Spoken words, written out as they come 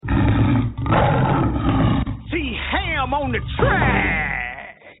I'm on the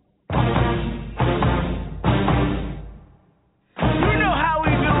track. You know how we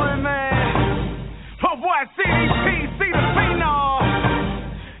do it, man. My boy CDP, see the phenom.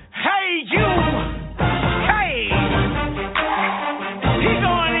 Hey, you. Hey. He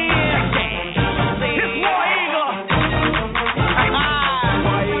going in. It's War Eagle.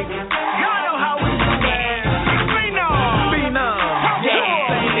 Y'all know how we do, man. Phenom.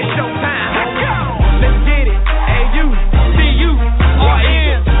 Yeah. It's showtime. Let's go. Let's get it.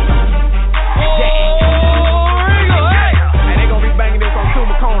 A-U-C-U-R-N. Hey, they gonna be banging this on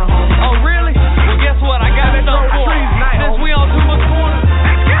Tuma Corner, homie. Oh, really? Well, guess what? I got it on for since we on Tuma Corner.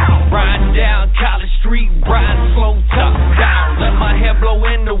 Let's go. Riding down College Street, riding slow, top down. Let my hair blow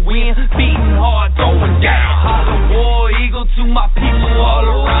in the wind, beating hard, going down. Holla War Eagle to my people all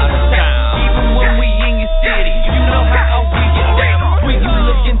around the town. Even when we in your city, you know how we get down. When you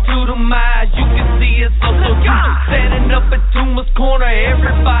look into the eyes, you can see us so true. Standing up at Tuma's Corner,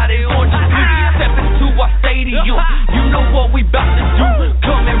 everybody on the blue. Step into our stadium, you know what we bout to do.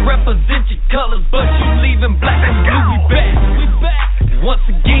 Come and represent your colors, but you leaving black and blue. We back, once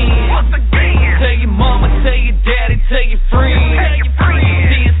again. Tell your mama, tell your daddy, tell your friends.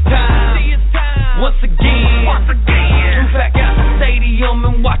 See it's time, once again. You back out the stadium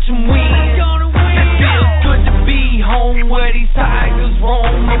and watch them win. It feels good to be home where these Tigers roam.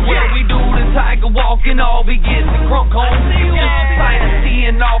 And where we do the Tiger walk and all we get the crunk home. Just a sight of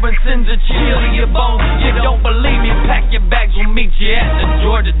seeing Auburn sends a chill to your bones. You don't believe me, pack your bags, we'll meet you at the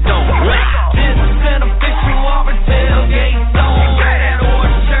Georgia Dome. This is an official Auburn tailgate zone. Wear that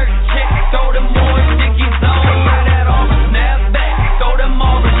orange shirt, check, throw them orange stickies on. Wear that Auburn snapback, throw them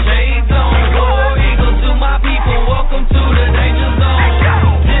Auburn shades on. War Eagle to my people, welcome to the danger zone.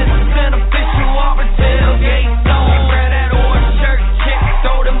 This is an official Auburn tailgate zone. Wear that orange shirt, check,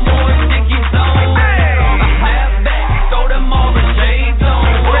 throw them orange stickies on. Wear that Auburn snapback, throw them Auburn shades on.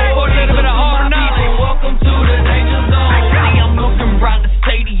 War Eagle to my people, welcome to the danger zone. See, I'm looking around the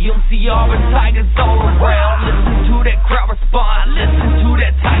stadium, see Auburn Tigers all around. Listen to that crowd respond, listen to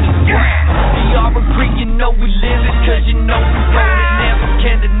that Tiger ground. The Auburn Creek, you know we live it, cause you know we roll it. Never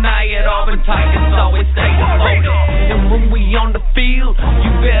can deny it, Auburn Tigers always stay devoted. And when we on the field,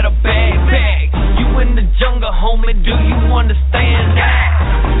 you better bag. You in the jungle, homie, do you understand that?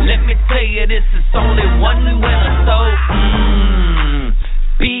 Let me tell you this, is only one winner, so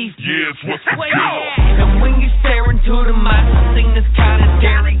beef. Yes, what's up? And when you stare into the mind, the thing that's kinda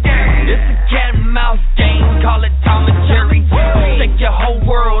scary. It's a cat and mouse game, call it Tom and Jerry. We shake your whole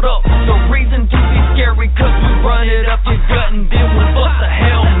world up, no reason to be scary, cause we run it up your gut and then we bust a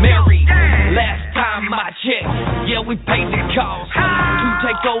Hail Mary. Last time I checked, yeah, we paid the cost to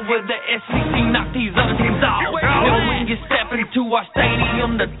take over the SEC, knock these other teams off. And when you step into our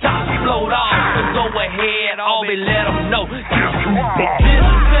stadium, the top blowed off. So go ahead, Aubrey, let them know. This is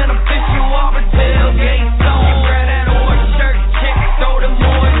an official Auburn tailgate zone. Wear that orange shirt, check, throw them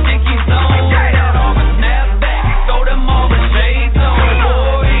orange stickies on. Wear that Auburn snapback, throw them Auburn shades on.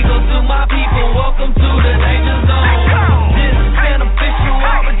 War Eagle to my people, welcome to the danger zone. This is an official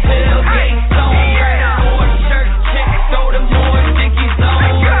Auburn tailgate zone. Wear that orange shirt, check, throw them orange stickies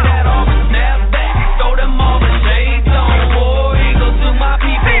on. Wear that Auburn snapback, throw them Auburn shades on. War Eagle to my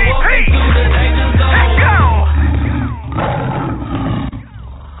people, welcome to the danger zone. Let's go.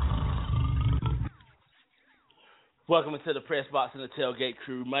 Welcome to the Press Box and the Tailgate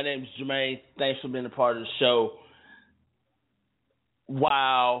Crew. My name is Jermaine. Thanks for being a part of the show.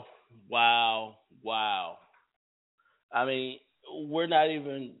 Wow. I mean, we're not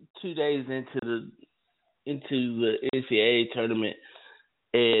even 2 days into the NCAA tournament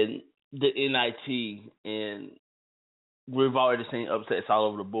and the NIT, and we've already seen upsets all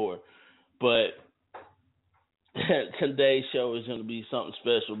over the board. But today's show is going to be something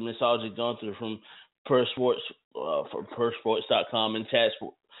special. Miss Audrey Gunther from PerSports.com and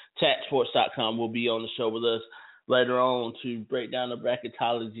Chatsports.com will be on the show with us later on to break down the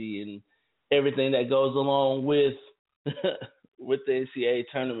bracketology and everything that goes along with the NCAA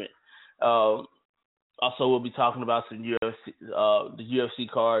tournament. Also, we'll be talking about some the UFC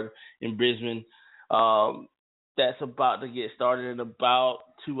card in Brisbane. That's about to get started in about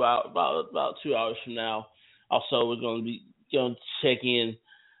 2 hours. About 2 hours from now. Also, we're going to check in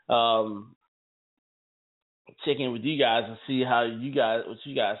with you guys and see what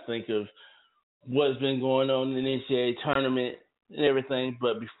you guys think of what's been going on in the NCAA tournament and everything.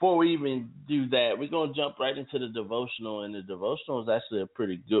 But before we even do that, we're going to jump right into the devotional, and the devotional is actually a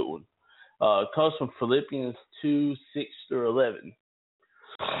pretty good one. It comes from Philippians 2:6-11.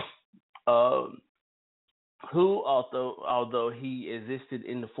 who, although he existed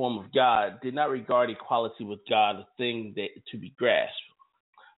in the form of God, did not regard equality with God a thing to be grasped,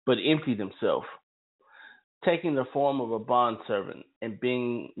 but emptied himself, taking the form of a bondservant and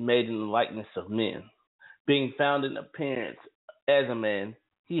being made in the likeness of men. Being found in appearance as a man,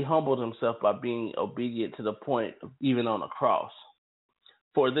 he humbled himself by being obedient to the point of even on a cross.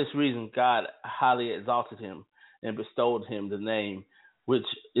 For this reason, God highly exalted him and bestowed him the name which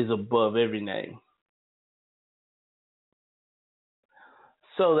is above every name,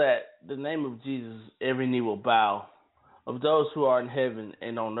 so that the name of Jesus every knee will bow, of those who are in heaven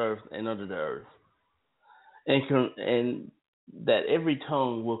and on earth and under the earth, and that every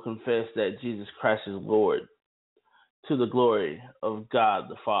tongue will confess that Jesus Christ is Lord, to the glory of God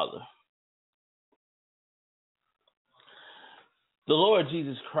the Father. The Lord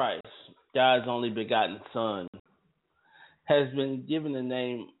Jesus Christ, God's only begotten Son, has been given a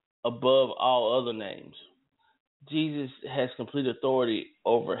name above all other names. Jesus has complete authority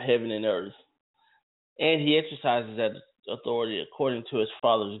over heaven and earth, and he exercises that authority according to his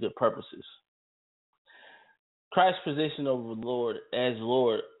Father's good purposes. Christ's position as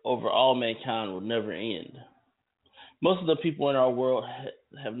Lord over all mankind will never end. Most of the people in our world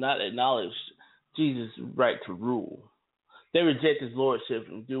have not acknowledged Jesus' right to rule. They reject his lordship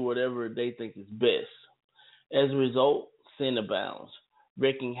and do whatever they think is best. As a result, sin abounds,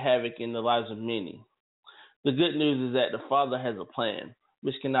 wreaking havoc in the lives of many. The good news is that the Father has a plan,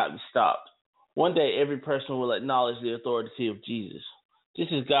 which cannot be stopped. One day, every person will acknowledge the authority of Jesus,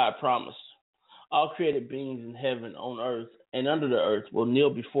 just as God promised. All created beings in heaven, on earth, and under the earth will kneel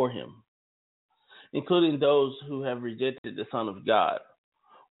before him, including those who have rejected the Son of God.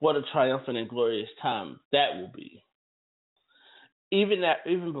 What a triumphant and glorious time that will be. Even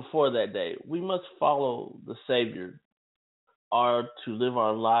before that day, we must follow the Savior, are to live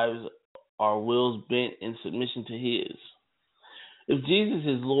our lives, our wills bent in submission to his. If Jesus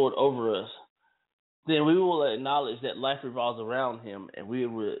is Lord over us, then we will acknowledge that life revolves around him and we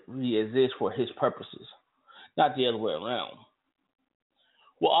exist for his purposes, not the other way around.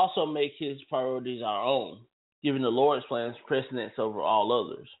 We'll also make his priorities our own, giving the Lord's plans precedence over all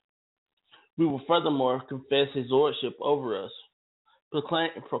others. We will furthermore confess his lordship over us,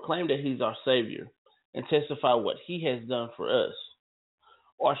 proclaim that he's our Savior, and testify what he has done for us.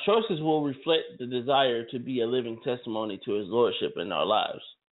 Our choices will reflect the desire to be a living testimony to his lordship in our lives.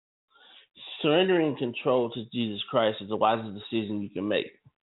 Surrendering control to Jesus Christ is the wisest decision you can make.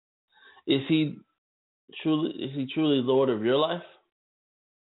 Is he truly Lord of your life?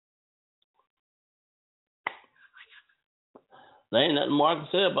 There ain't nothing more I can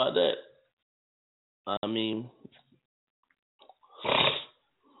say about that. I mean,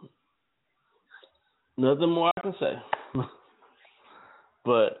 nothing more I can say.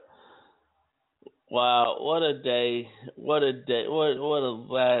 But wow, what a day! What a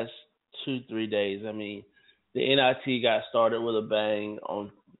last 2-3 days. I mean, the NIT got started with a bang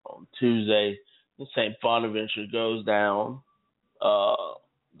on Tuesday. The St. Bonaventure goes down.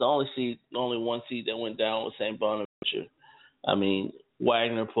 The only one seed that went down was St. Bonaventure. I mean,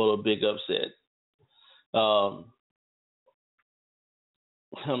 Wagner pulled a big upset. I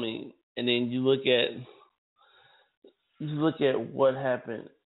mean, and then you look at what happened,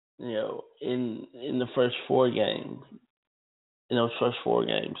 you know, in the first 4 games. In those first 4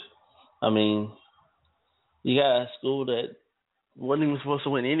 games, I mean, you got a school that wasn't even supposed to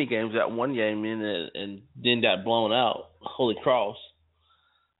win any games, got 1 game in it, and then got blown out. Holy Cross.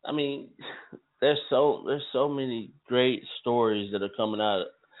 I mean, there's so many great stories that are coming out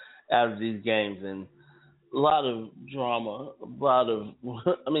of these games, and a lot of drama,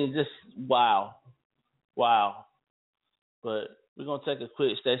 just wow. But we're gonna take a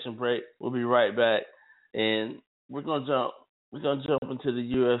quick station break. We'll be right back, and we're gonna jump into the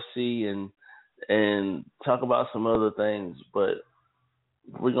UFC and talk about some other things. But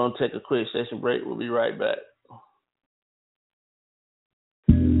we're gonna take a quick station break. We'll be right back.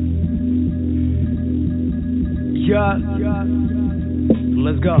 Yeah,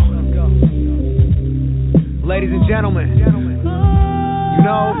 let's go. Ladies and gentlemen, you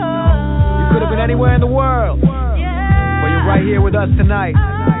know, you could have been anywhere in the world, but you're right here with us tonight,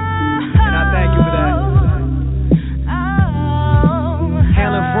 and I thank you for that.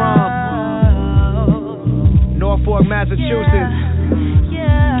 Hailing from Norfolk, Massachusetts,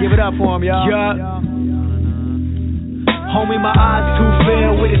 give it up for him, y'all. Yeah. Homie, my eyes too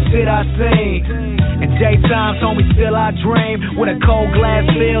filled with the shit I seen. In daytime, homie, still I dream. With a cold glass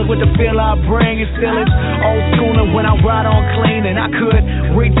filled with the feel I bring. And still it's old schooler when I ride on clean. And I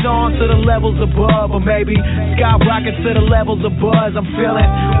could reach on to the levels above. Or maybe skyrocket to the levels of buzz. I'm feeling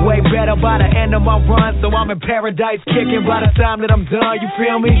way better by the end of my run. So I'm in paradise kicking by the time that I'm done. You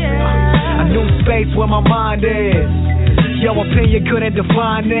feel me? A new space where my mind is. Your opinion couldn't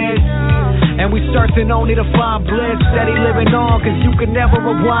define this. And we searching only to find bliss. Steady living on, cause you can never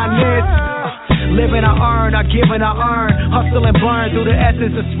rewind this. Living I earn, I give and I earn. Hustle and burn through the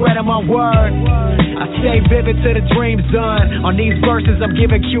essence of spreading my word. I stay vivid till the dream's done. On these verses I'm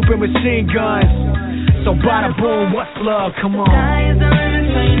giving Cupid machine guns. So bada boom, what's love? Come on. The sky is the limit,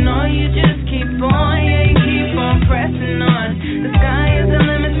 so you know you just keep on. Yeah, you keep on pressing on. The sky is the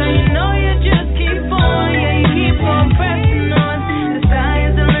limit, so you know you just keep on. Yeah, you keep on pressing on. The sky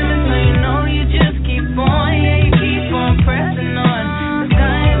is the limit, so you know you just keep on. Yeah, you keep on pressing on. The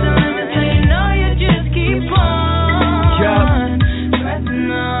sky is the limit, so you know you just keep on pressing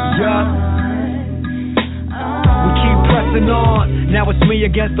on. We keep pressing on. Now it's me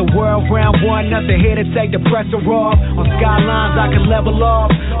against the world, round one. Nothing here to take the pressure off. On skylines I can level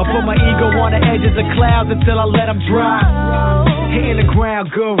off. I put my ego on the edges of clouds until I let them dry. Hitting the ground,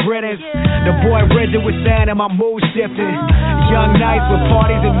 good riddance. The boy rigid was saying and my mood shifting. Young nights with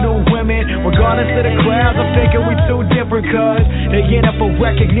parties and new women. Regardless of the crowds, I'm thinking we too different. Cause they in it for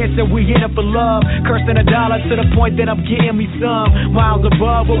recognition, we in it for love. Cursing $1 to the point that I'm getting me some. Miles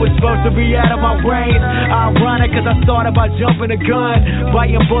above what was supposed to be out of my range. Ironic cause I started by jumping the gun.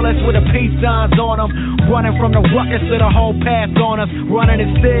 Biting bullets with the peace signs on them. Running from the ruckus to the whole path on us. Running it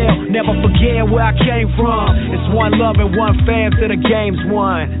still, never forgetting where I came from. It's one love and one fam till the game's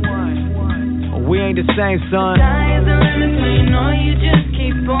won. We ain't the same, son. The sky is the limit, so you know you just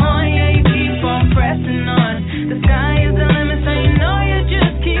keep on. Yeah, you keep on pressing on. The sky is the limit, so you know you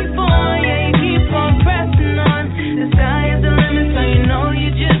just keep on. Yeah, you keep on pressing on. The sky is the limit, so you know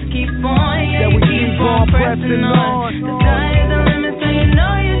you just keep on. Yeah, you keep on pressing on. The sky is the limit, so you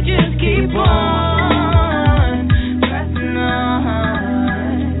know you just keep on pressing on.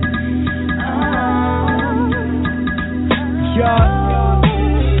 Yeah.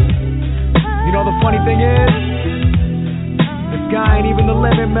 You know the funny thing is, the sky ain't even the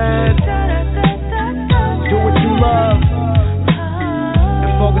limit, man. Do what you love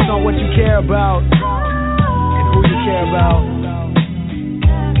and focus on what you care about and who you care about.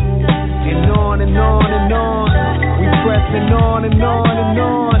 And on and on and on, we pressing on and on and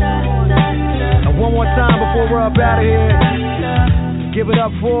on. And one more time before we're up out of here, give it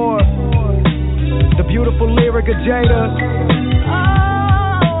up for the beautiful lyric of Jada.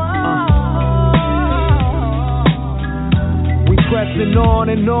 Pressing on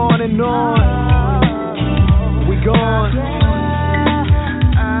and on and on. We gone.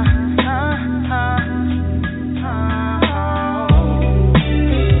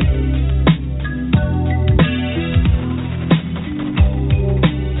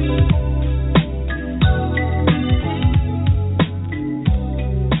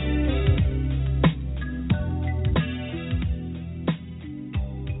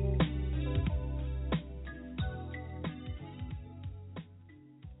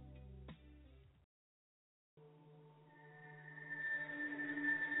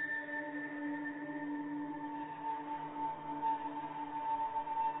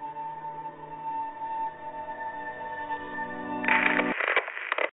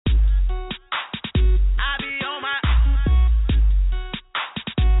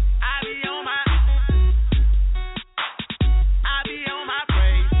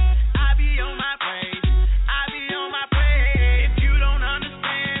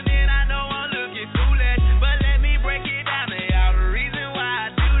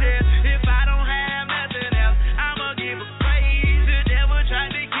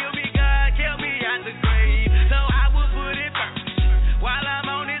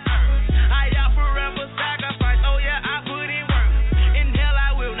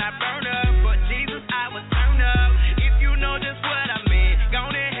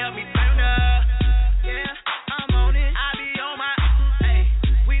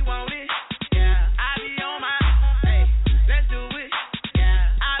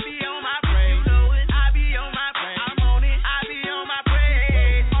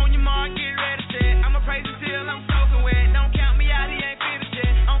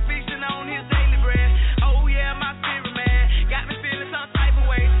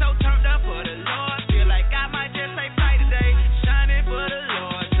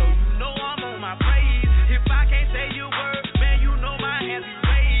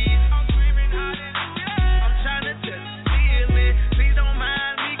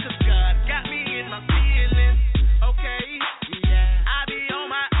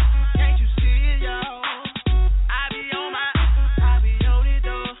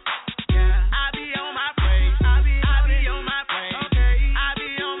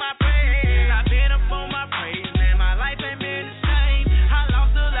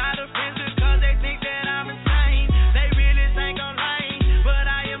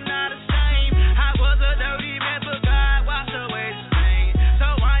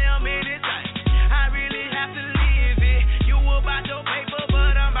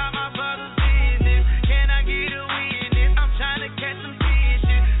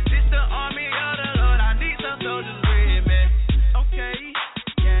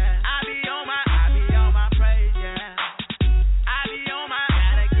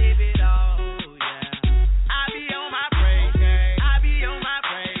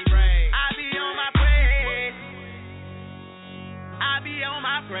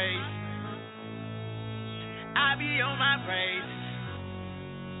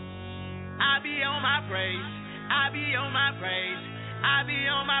 be on my praise. I be on my praise. I be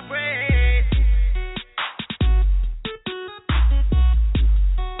on my praise.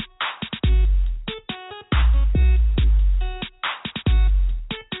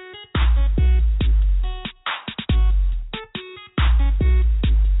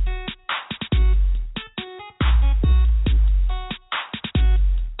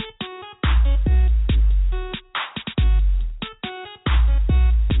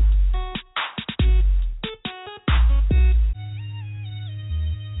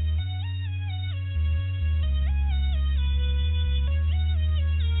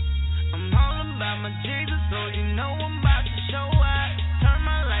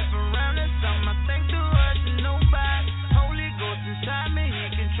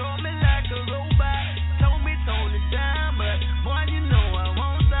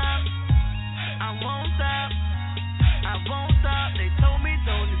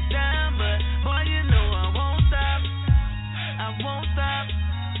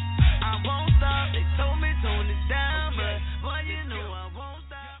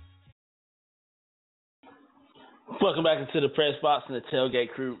 Welcome back into the press box and the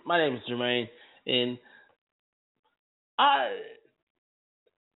Tailgate Crew. My name is Jermaine, and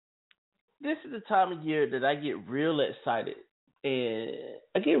this is the time of year that I get real excited, and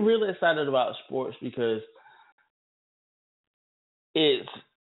I get real excited about sports because it's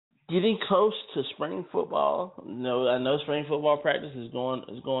getting close to spring football. I know spring football practice is going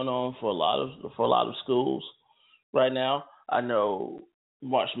on for a lot of schools right now. I know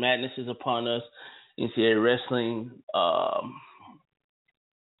March Madness is upon us. NCAA wrestling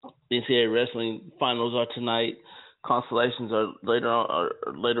finals are tonight. Constellations are later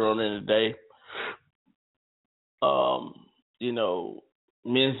on in the day.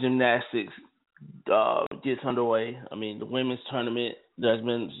 Men's gymnastics gets underway. I mean, the women's tournament, there's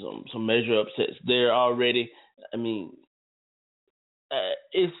been some major upsets there already. I mean,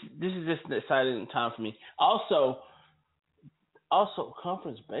 this is just an exciting time for me. Also,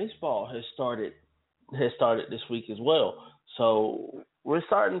 conference baseball has started this week as well. So we're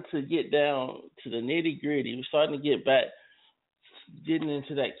starting to get down to the nitty gritty. We're starting to getting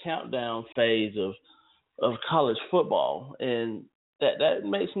into that countdown phase of college football, and that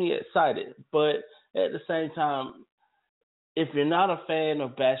makes me excited. But at the same time, if you're not a fan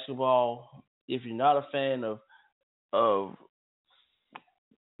of basketball, if you're not a fan of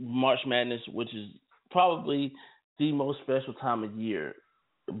March Madness, which is probably the most special time of year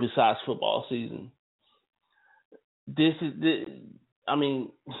besides football season, then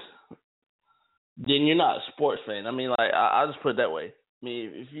you're not a sports fan. I mean, like, I'll just put it that way. I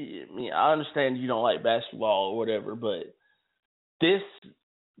mean, I understand you don't like basketball or whatever, but this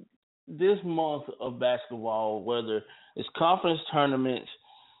month of basketball, whether it's conference tournaments,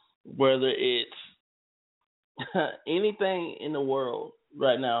 whether it's anything in the world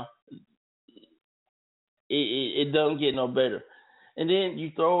right now, it doesn't get no better. And then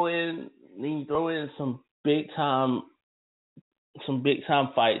you throw in some big time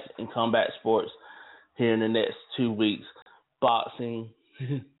fights in combat sports here in the next 2 weeks. Boxing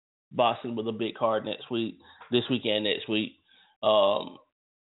with a big card this weekend, next week. And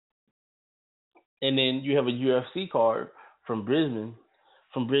then you have a UFC card from Brisbane,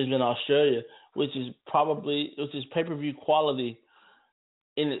 Australia, which is pay-per-view quality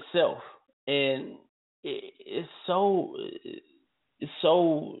in itself. And it's so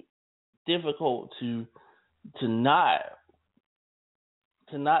difficult to not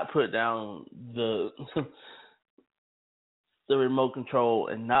put down the remote control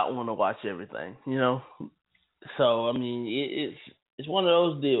and not want to watch everything, So I mean, it's one of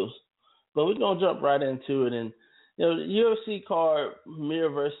those deals. But we're gonna jump right into it, and the UFC card,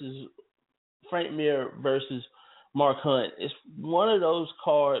 Frank Mir versus Mark Hunt. It's one of those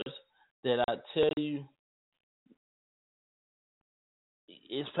cards that I tell you,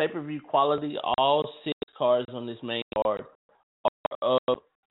 it's pay-per-view quality. All 6 cards on this main card are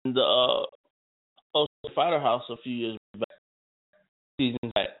in the Ultimate Fighter House a few years back,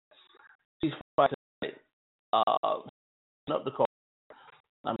 seasons back. These fights up the card.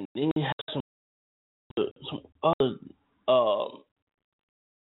 I mean, then you have some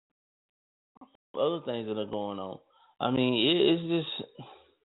other things that are going on. I mean,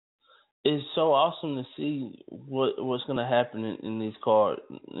 it's so awesome to see what's going to happen in these cards,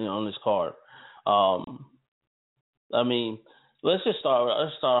 on this card. I mean, let's start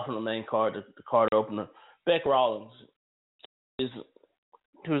off on the main card, the card opener. Beck Rawlings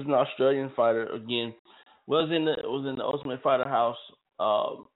who's an Australian fighter again, was in the Ultimate Fighter House.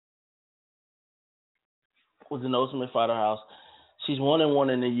 She's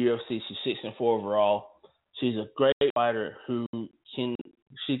 1-1 in the UFC. She's 6-4 overall. She's a great fighter who she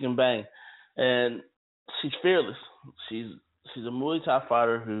can bang, and she's fearless. She's a Muay Thai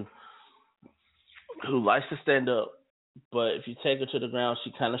fighter who likes to stand up, but if you take her to the ground,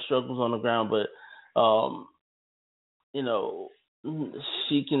 she kind of struggles on the ground. But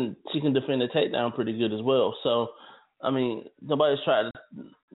she can defend the takedown pretty good as well. So, I mean, nobody's tried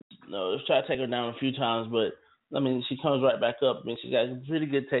to take her down a few times, but I mean, she comes right back up. I mean, she's got a pretty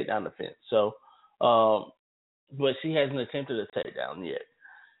good takedown defense. So, but she hasn't attempted a takedown yet,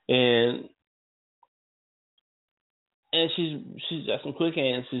 and she's got some quick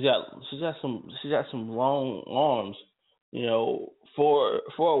hands. She's got some long arms. You know, for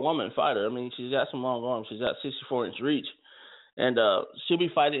a woman fighter, I mean, she's got some long arms. She's got 64-inch reach, and she'll be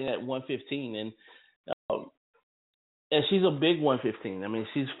fighting at 115, and she's a big 115. I mean,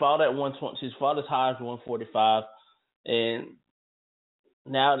 she's fought at 120. She's fought as high as 145, and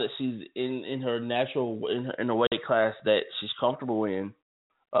now that she's in her natural in the weight class that she's comfortable in,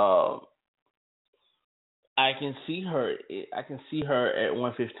 I can see her at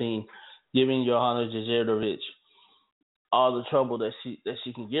 115 giving Johanna Jędrzejczyk all the trouble that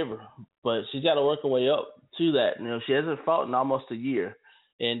she can give her, but she's got to work her way up to that. You know, she hasn't fought in almost a year,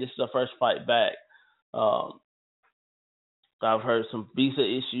 and this is her first fight back. I've heard some visa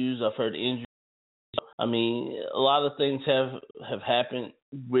issues. I've heard injuries. I mean, a lot of things have happened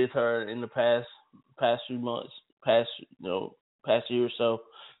with her in the past few months, past year or so.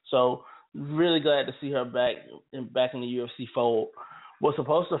 So really glad to see her back in the UFC fold. Was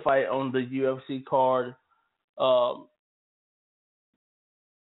supposed to fight on the UFC card, on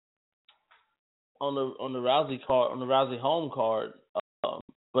the Rousey card, on the Rousey home card,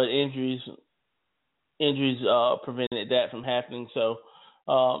 but injuries prevented that from happening. So,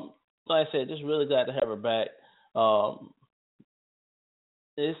 like I said, just really glad to have her back.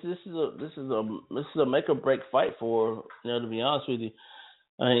 This is a make or break fight for her, you know, to be honest with you.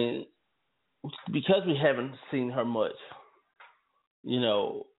 I mean, because we haven't seen her much, you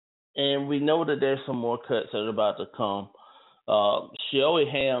know, and we know that there's some more cuts that are about to come. Shoei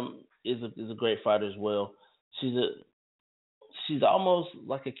Ham is a great fighter as well. She's almost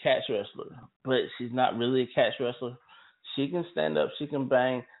like a catch wrestler, but she's not really a catch wrestler. She can stand up, she can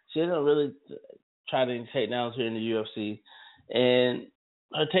bang. She doesn't really try to take downs here in the UFC, and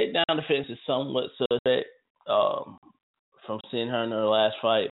her takedown defense is somewhat suspect. From seeing her in her last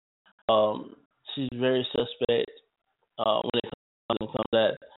fight, she's very suspect when it comes to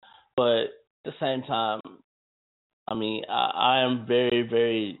that. But at the same time, I mean, I am very,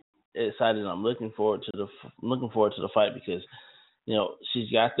 very excited. I'm looking forward to the fight because, you know,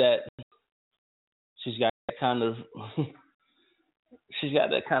 she's got that kind of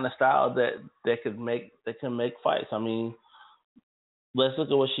style that can make fights. I mean, let's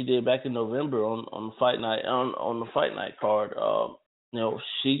look at what she did back in November on the fight night on the fight night card. You know,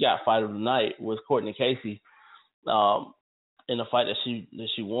 she got fight of the night with Courtney Casey in a fight that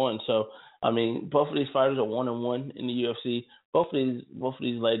she won. So I mean, both of these fighters are 1-1 in the UFC. Both of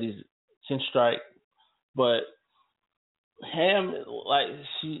these ladies can strike, but Ham, like,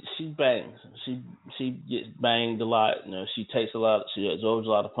 she bangs. She gets banged a lot. You know, she takes a lot. She absorbs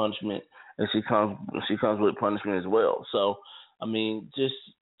a lot of punishment, and she comes with punishment as well. So I mean, just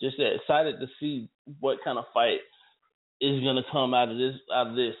excited to see what kind of fight is going to come out of this. I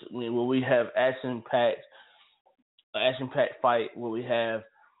mean, will we have action-packed fight? Will we have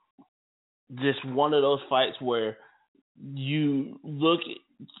just one of those fights where you look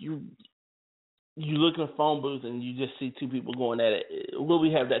in the phone booth and you just see two people going at it? Will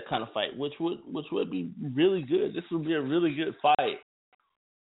we have that kind of fight? Which would be really good. This would be a really good fight.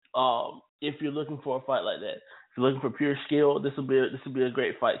 If you're looking for a fight like that. If you're looking for pure skill, this will be a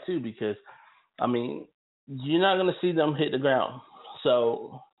great fight too, because I mean, you're not gonna see them hit the ground.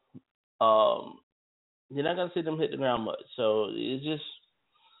 So you're not gonna see them hit the ground much. So it's just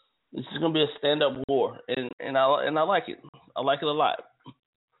gonna be a stand up war, and I like it. I like it a lot.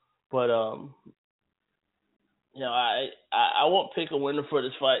 But you know, I won't pick a winner for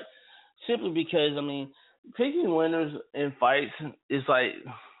this fight simply because, I mean, picking winners in fights is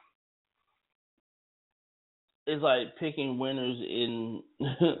like picking winners in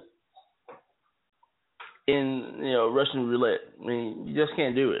you know, Russian roulette. I mean, you just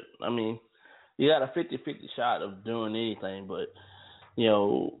can't do it. I mean, you got a 50-50 shot of doing anything, but you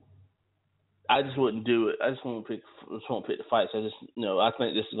know, I just wouldn't do it. I just won't pick the fights. I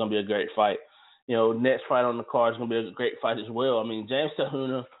think this is gonna be a great fight. You know, next fight on the card is gonna be a great fight as well. I mean, James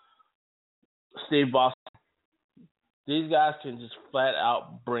Tahuna, Steve Boston, these guys can just flat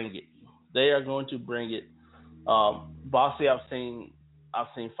out bring it. They are going to bring it. Bossy, I've seen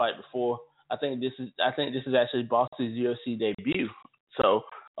fight before. I think this is actually Bossy's UFC debut. So,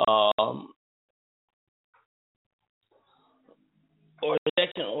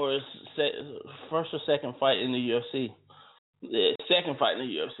 first or second fight in the UFC. Yeah, second fight in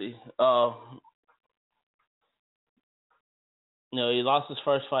the UFC. He lost his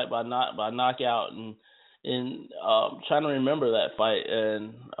first fight by knockout, and trying to remember that fight,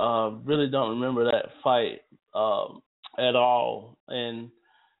 and really don't remember that fight at all. And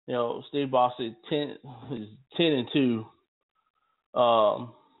Steve Bossy 10-2.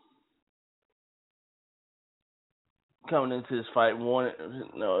 Coming into this fight, he's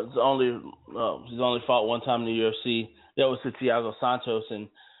only fought one time in the UFC. That was to Thiago Santos, and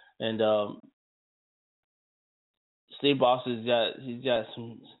Steve Bossy's got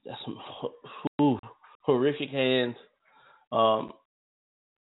some horrific hands.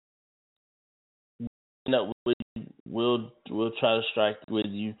 We'll try to strike with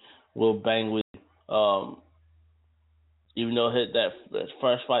you. We'll bang with you. Even though that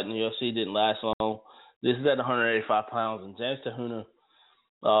first fight in the UFC didn't last long. This is at 185 pounds, and James Tahuna,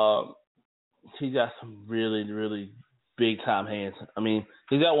 he's got some really, really big-time hands. I mean,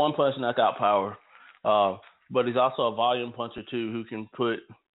 he's got one punch knockout power, but he's also a volume puncher too, who can put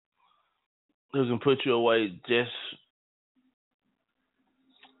you away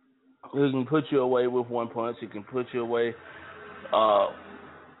who can put you away with one punch. He can put you away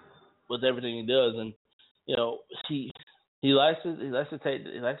with everything he does, and he likes to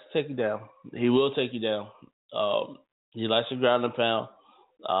take you down. He will take you down. He likes to ground and pound,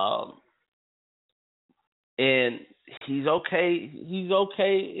 and he's okay. He's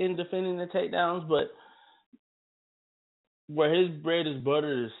okay in defending the takedowns, but where his bread is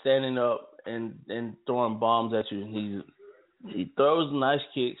buttered is standing up and throwing bombs at you. He throws nice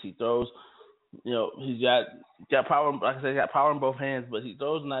kicks. He throws, he's got power. Like I said, he got power in both hands, but he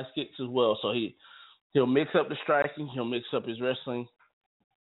throws nice kicks as well. So he'll mix up the striking. He'll mix up his wrestling.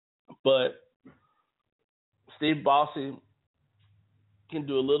 But Steve Bossy can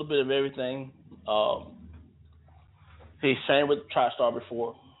do a little bit of everything. He's trained with TriStar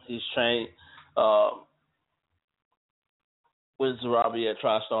before. He's trained with Zarabi at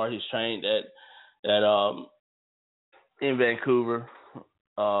TriStar. He's trained at in Vancouver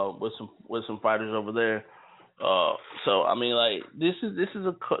with some fighters over there. So I mean, like this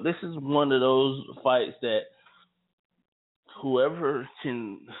is one of those fights that whoever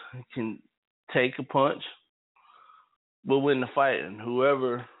can take a punch will win the fight, and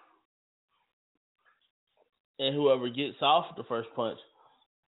whoever gets off the first punch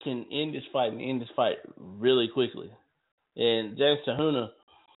can end this fight really quickly. And James Tahuna,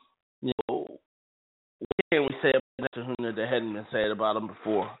 what can we say about Tahuna that hadn't been said about him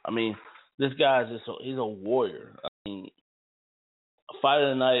before? I mean, this guy's he's a warrior. I mean, a fight of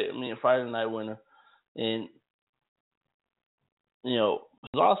the night winner. And, he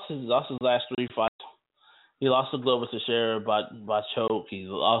lost his last three fights. He lost to Glover Teixeira by choke. He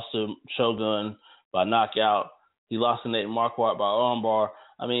lost to Shogun by knockout. He lost to Nate Marquardt by armbar.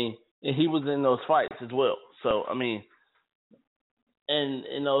 I mean, and he was in those fights as well. So, I mean, and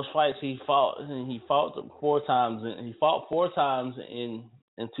in those fights he fought four times. And he fought four times in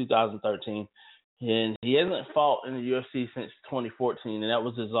 2013. And he hasn't fought in the UFC since 2014, and that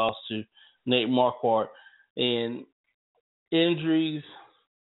was his loss to Nate Marquardt. And injuries,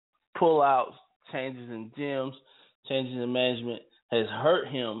 pullouts, changes in gyms, changes in management has hurt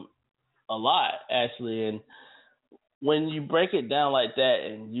him a lot, actually. And when you break it down like that,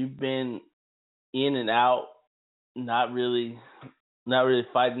 and you've been in and out, not really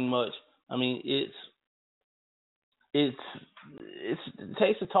fighting much, I mean, it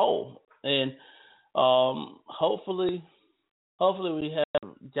takes a toll. And hopefully we have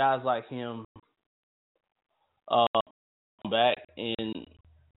guys like him back and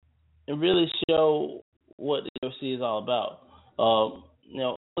really show what the UFC is all about.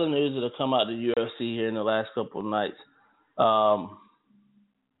 Other news that have come out of the UFC here in the last couple of nights.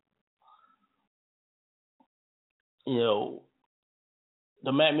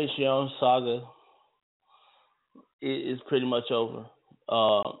 The Matt Mitrione saga is pretty much over.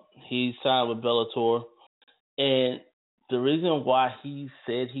 He signed with Bellator, and the reason why he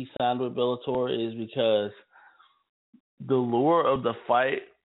said he signed with Bellator is because the lure of the fight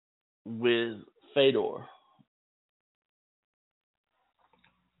with Fedor.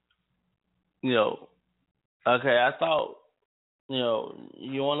 I thought,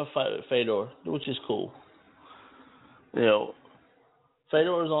 you want to fight with Fedor, which is cool. Fedor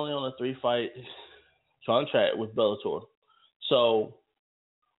is only on a 3-fight contract with Bellator. So,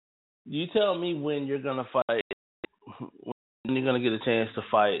 you tell me when you're going to fight when you're going to get a chance to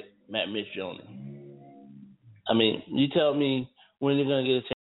fight Matt Mitch Jr.? I mean, you tell me when you're going to get a chance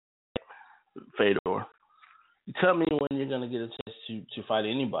to fight Fedor. You tell me when you're going to get a chance to fight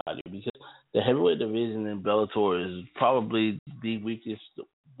anybody, because the heavyweight division in Bellator is probably the weakest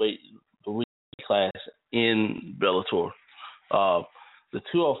weight class in Bellator. The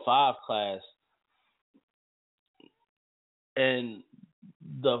 205 class and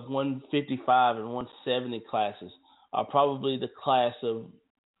the 155 and 170 classes are probably the class of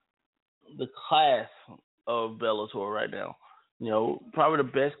Bellator right now. You know, probably the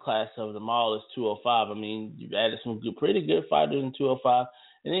best class of them all is 205. I mean, you've added some pretty good fighters in 205,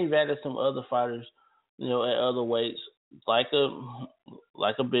 and then you've added some other fighters, you know, at other weights, like a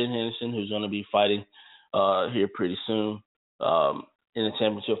Ben Henderson, who's going to be fighting here pretty soon in a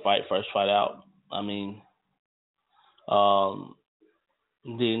championship fight, first fight out. I mean,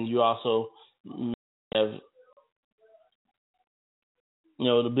 then you also have, you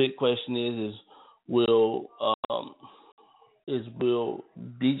know, the big question is will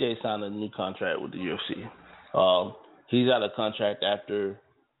DJ sign a new contract with the UFC? He's out of contract after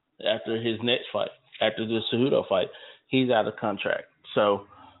his next fight, after the Cejudo fight. He's out of contract. So,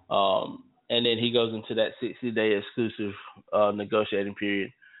 and then he goes into that 60-day exclusive negotiating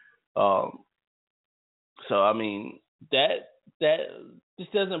period. So, I mean, that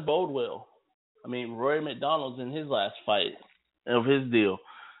just doesn't bode well. I mean, Rory McDonald's in his last fight of his deal.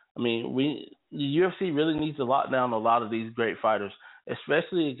 I mean, the UFC really needs to lock down a lot of these great fighters,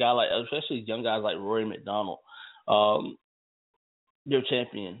 especially young guys like Rory McDonald, their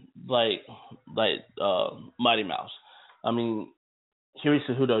champion, like Mighty Mouse. I mean, Henry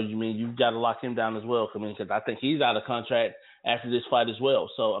Cejudo, you've got to lock him down as well. I mean, because I think he's out of contract after this fight as well.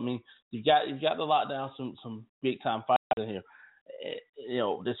 So, I mean, you've got to lock down some big time fighters in here, you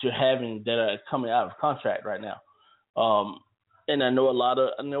know, that you're having that are coming out of contract right now. And I know a lot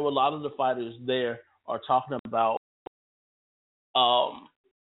of the fighters there are talking about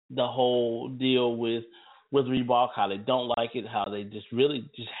the whole deal with Reebok, how they don't like it, how they just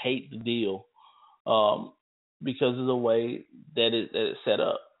hate the deal because of the way that it's set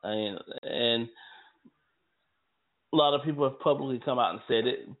up. And a lot of people have publicly come out and said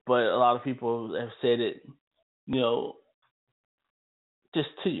it, but a lot of people have said it, you know, just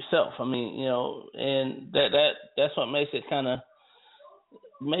to yourself. I mean, you know, and that's what makes it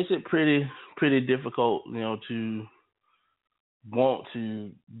pretty difficult, you know, to want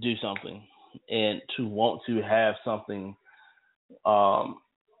to do something and to want to have something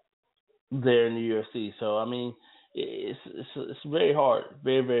there in the UFC. So, I mean, it's very hard,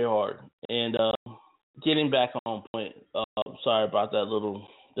 very, very hard. And getting back on point, sorry about that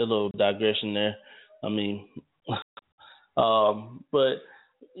little digression there. I mean, but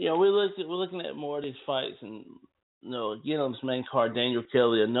you know, we're looking at more of these fights, and you know, again on this main card, Daniel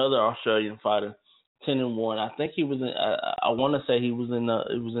Kelly, another Australian fighter, 10-1. I think he was in. I want to say he was in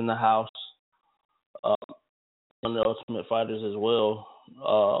the house on the Ultimate Fighters as well.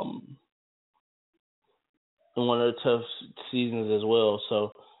 In one of the tough seasons as well.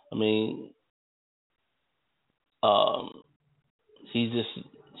 So I mean, he's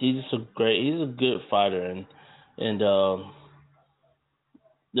a good fighter, and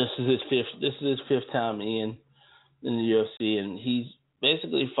this is his fifth time in the UFC, and he's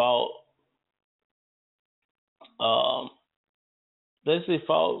basically fought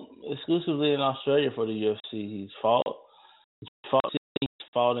exclusively in Australia for the UFC. He's fought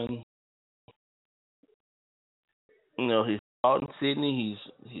in, you know, he's fought in Sydney.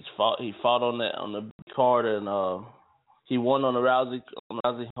 He fought on the big card, and he won on the Rousey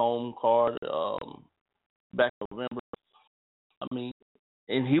home card back in November. I mean,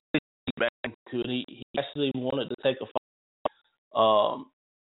 and he was back into it. He actually wanted to take a fight.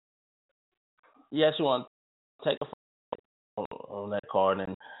 He actually wanted to take a fight on that card,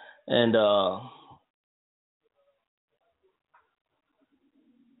 and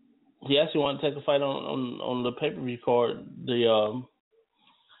he actually wanted to take a fight on the pay-per-view card, the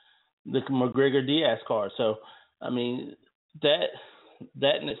McGregor-Diaz card. So, I mean, that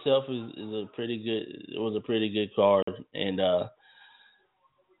in itself is a pretty good. It was a pretty good card, and I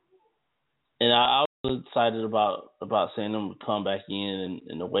was excited about seeing him come back in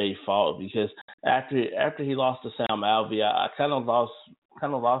and the way he fought, because after he lost to Sam Alvey, I kind of lost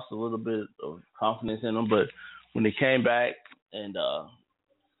a little bit of confidence in him. But when he came back and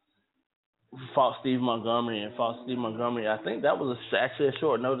fought Steve Montgomery, I think that was actually a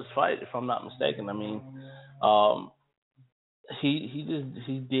short notice fight, if I'm not mistaken. I mean,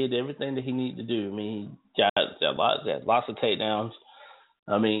 he did everything that he needed to do. I mean, he got lots of takedowns.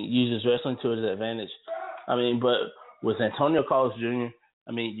 I mean, used his wrestling to his advantage. I mean, but with Antonio Carlos Jr.,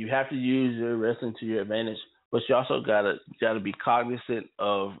 I mean, you have to use your wrestling to your advantage, but you also gotta be cognizant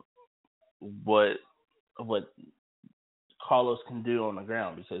of what Carlos can do on the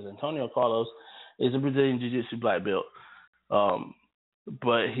ground, because Antonio Carlos is a Brazilian Jiu-Jitsu black belt,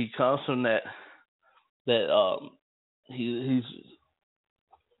 but he comes from that he's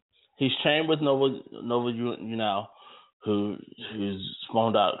trained with Nova Unal, who's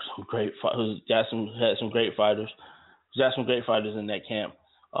spawned out some great, who's had some great fighters. He's got some great fighters in that camp.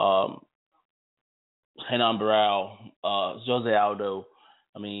 Renan Barral, Jose Aldo.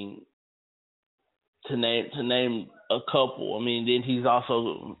 I mean, to name a couple. I mean, then he's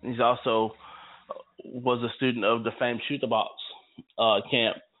also was a student of the famed Shoot the Box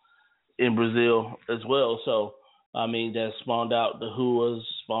camp in Brazil as well. So I mean, that spawned out the Huas,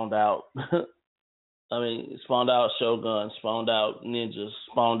 spawned out. I mean, spawned out Shogun, spawned out Ninjas,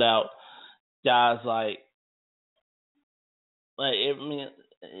 spawned out guys like I mean,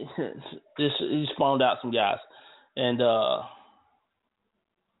 he spawned out some guys, and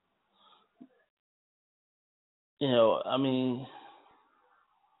you know, I mean,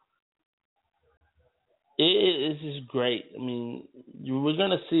 it's just great. I mean, we're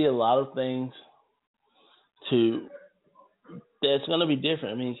gonna see a lot of things that's gonna be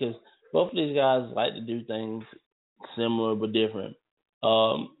different. I mean, because both of these guys like to do things similar but different.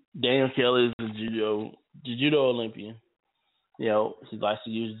 Daniel Kelly is a judo Olympian. You know, he likes to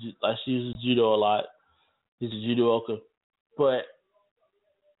use judo a lot. He's a judoka, but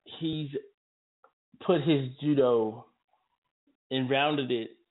he's put his judo and rounded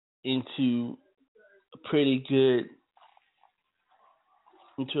it into a pretty good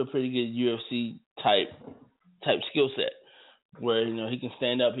UFC type skill set, where, you know, he can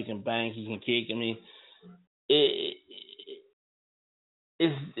stand up, he can bang, he can kick. I mean,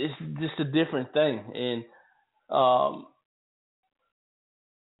 it's just a different thing, and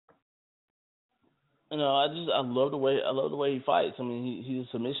you know, I love the way he fights. I mean, he's a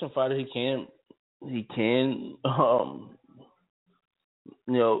submission fighter. He can you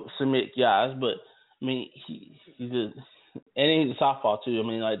know, submit guys, but I mean, he's a southpaw too. I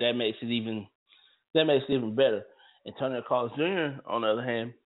mean, like, that makes it even better. Antonio Carlos Jr., on the other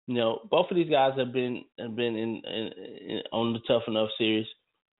hand, you know, both of these guys have been in on the Tough Enough series.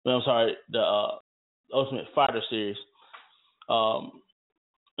 Well, I'm sorry, the Ultimate Fighter series.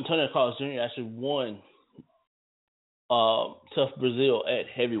 Antonio Carlos Jr. actually won Tough Brazil at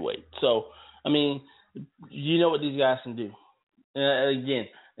heavyweight. So, I mean, you know what these guys can do. Again,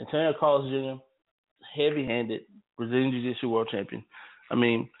 Antonio Carlos Jr., heavy-handed Brazilian Jiu-Jitsu world champion. I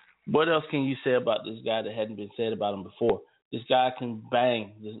mean, what else can you say about this guy that hadn't been said about him before? This guy can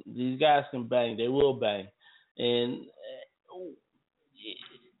bang. These guys can bang. They will bang. And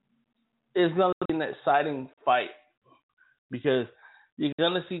it's going to be an exciting fight, because you're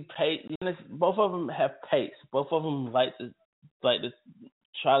going to see pace. Both of them have pace. Both of them like to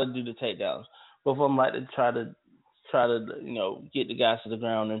try to do the takedowns. Both of them like to try to you know, get the guys to the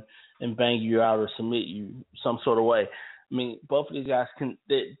ground and bang you out or submit you some sort of way. I mean, both of these guys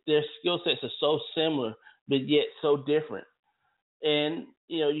their skill sets are so similar, but yet so different. And,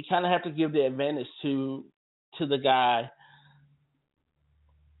 you know, you kind of have to give the advantage to the guy.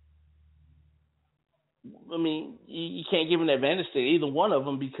 I mean, you can't give an advantage to either one of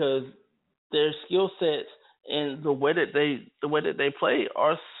them, because their skill sets and the way that they play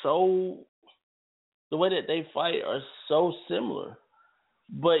are so. The way that they fight are so similar,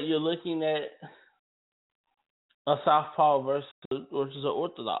 but you're looking at a southpaw versus an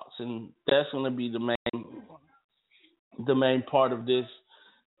orthodox, and that's going to be the main part of this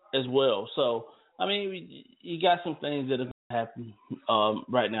as well. So, I mean, you got some things that are going to happen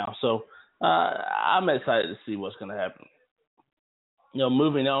right now. So, I'm excited to see what's going to happen. You know,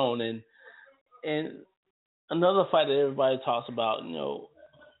 moving on, and another fight that everybody talks about, you know,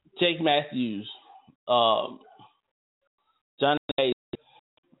 Jake Matthews. Johnny Hayes.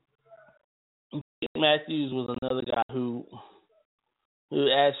 Matthews was another guy who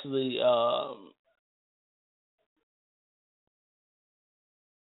actually I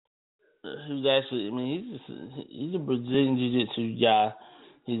mean, he's a Brazilian Jiu-Jitsu guy.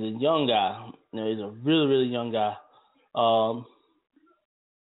 He's a young guy. You know, he's a really, really young guy.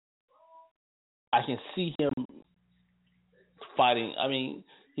 I can see him fighting. I mean,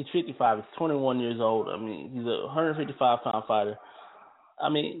 he's 55. He's 21 years old. I mean, he's a 155-pound fighter. I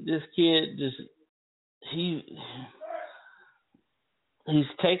mean, this kid he's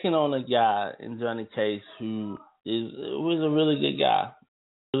taking on a guy in Johnny Case who was a really good guy,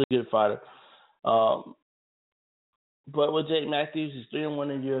 really good fighter. But with Jake Matthews, he's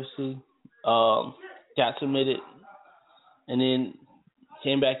 3-1 in UFC. Got submitted and then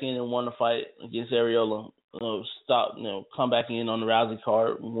came back in and won the fight against Areola. Come back in on the Rousey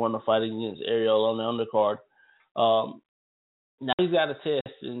card, won the fight against Areola on the undercard. Now he's got a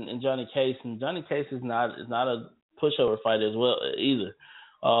test in Johnny Case, and Johnny Case is not a pushover fighter as well either.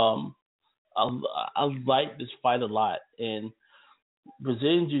 I like this fight a lot, and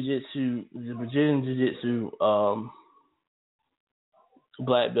Brazilian Jiu-Jitsu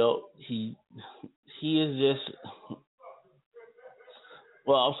black belt. He is just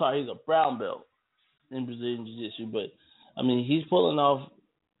he's a brown belt in Brazilian Jiu-Jitsu, but I mean he's pulling off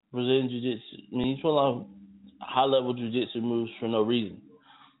Brazilian Jiu-Jitsu. I mean he's pulling off high-level Jiu-Jitsu moves for no reason.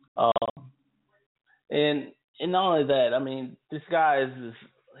 And not only that, I mean this guy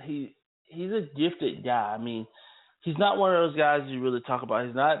he's a gifted guy. I mean he's not one of those guys you really talk about.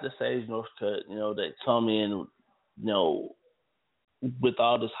 He's not the Sage Northcutt, that come in, with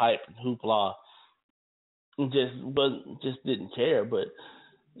all this hype and hoopla, and just didn't care. But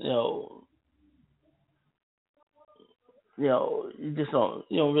you just don't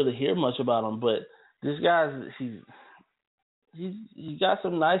really hear much about him. But this guy's he's got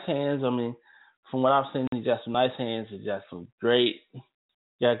some nice hands. I mean, from what I've seen, he's got some nice hands. He's got great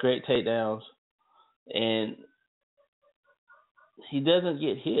takedowns, and he doesn't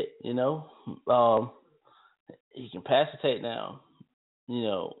get hit. He can pass the takedown.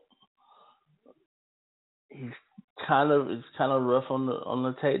 It's kind of rough on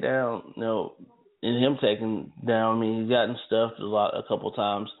the takedown. In him taking down, I mean, he's gotten stuffed a couple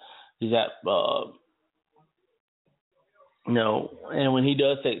times. He's got, and when he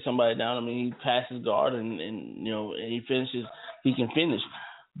does take somebody down, I mean, he passes guard and he finishes. He can finish,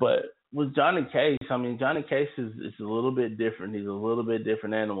 but with Johnny Case, I mean, Johnny Case is a little bit different. He's a little bit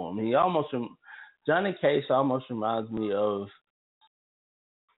different animal. I mean, Johnny Case almost reminds me of.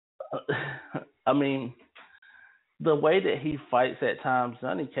 I mean, the way that he fights at times,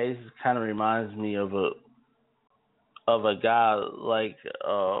 Johnny Case kind of reminds me of a guy like,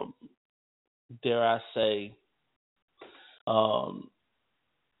 dare I say,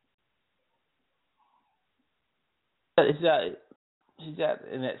 he's got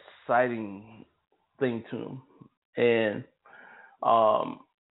an exciting thing to him, and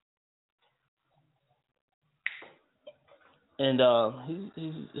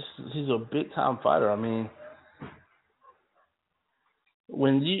he's a big time fighter. I mean,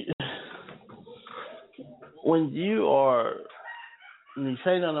 when you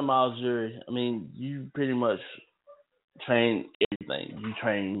train under Miles Jury, I mean, you pretty much train everything. You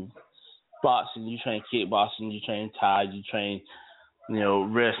train boxing, you train kickboxing, you train Thai, you train,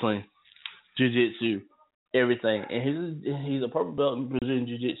 wrestling, jiu-jitsu, everything. And he's a purple belt in Brazilian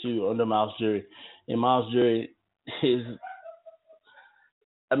jiu-jitsu under Miles Jury. And Miles Jury is,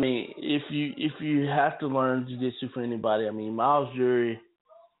 I mean, if you have to learn jiu-jitsu for anybody, I mean, Miles Jury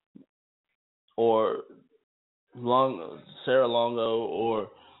or Sarah Longo or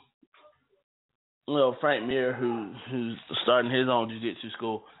Frank Mir, who's starting his own jiu-jitsu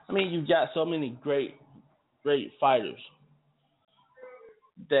school. I mean, you've got so many great fighters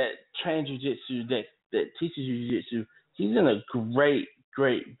that train jiu-jitsu, that teaches you jiu-jitsu. He's in a great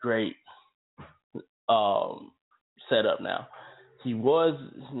setup now. He was,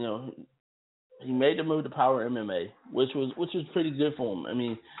 he made the move to Power MMA, which was pretty good for him. I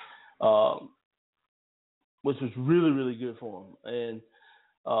mean, which was really, really good for him. And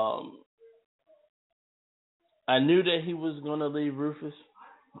I knew that he was going to leave Rufus.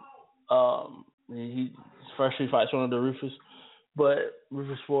 His first three fights were under Rufus, but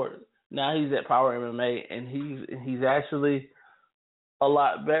Rufus Ford. Now he's at Power MMA, and he's actually a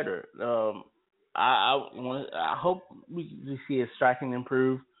lot better. I hope we see his striking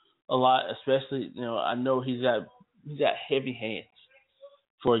improve a lot, especially I know he's got heavy hands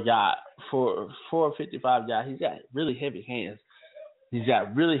for a guy for a 55 guy. He's got really heavy hands. He's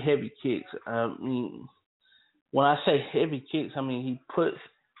got really heavy kicks. I mean, when I say heavy kicks, I mean he puts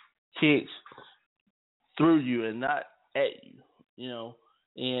kicks through you and not at you.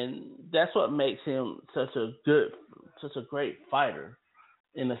 And that's what makes him such a great fighter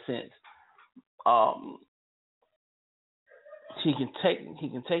in a sense. He can take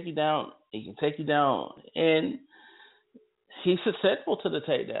you down. He can take you down, and he's susceptible to the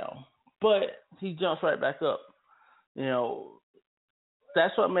takedown, but he jumps right back up.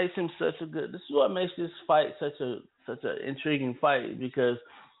 That's what makes him such a good. This is what makes this fight such an intriguing fight, because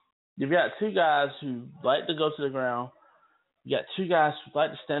you've got two guys who like to go to the ground. You got two guys who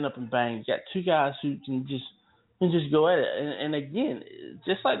like to stand up and bang. You got two guys who can just go at it. And again,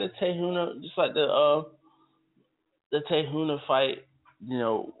 just like the Tejuna fight,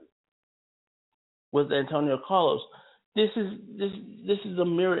 with Antonio Carlos, this is a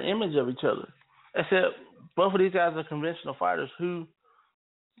mirror image of each other. Except both of these guys are conventional fighters who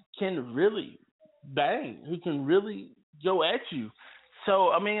can really bang, who can really go at you. So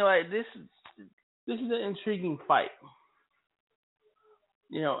I mean, like this is an intriguing fight,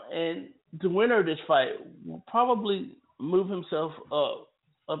 and the winner of this fight will probably move himself up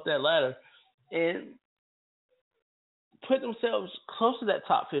that ladder and put themselves close to that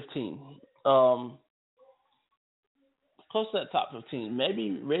top 15. Close to that top 15,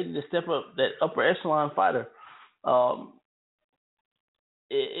 maybe ready to step up, that upper echelon fighter.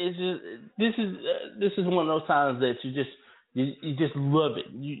 This is one of those times that you just love it.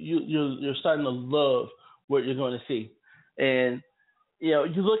 You're starting to love what you're going to see, and you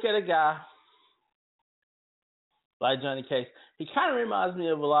look at a guy like Johnny Case. He kind of reminds me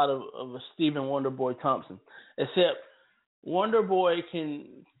of a lot of a Stephen Wonderboy Thompson, except Wonderboy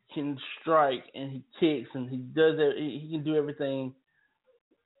can strike and he kicks and he does it. He can do everything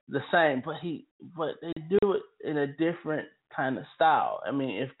the same, but they do it in a different kind of style. I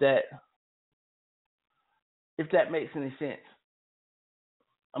mean, if that makes any sense.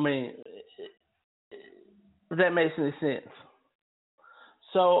 I mean, if that makes any sense.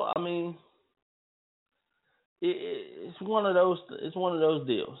 So I mean, it's one of those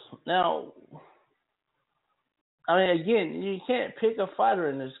deals. Now, I mean, again, you can't pick a fighter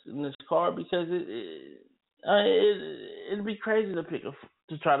in this card because it'd be crazy to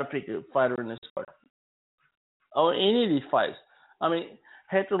try to pick a fighter in this card. Or any of these fights. I mean,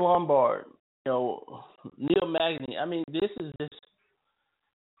 Hector Lombard, Neil Magny. I mean, this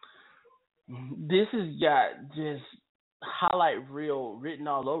has got just highlight reel written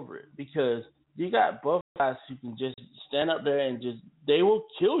all over it because you got both guys who can just stand up there and they will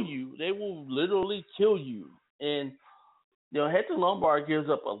kill you. They will literally kill you. And, Hector Lombard gives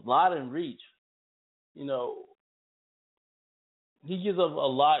up a lot in reach. He gives up a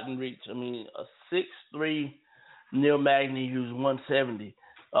lot in reach. I mean, a 6'3" Neil Magny who's 170,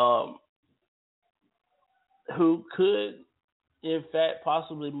 who could, in fact,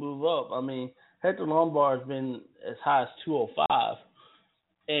 possibly move up. I mean, Hector Lombard's been as high as 205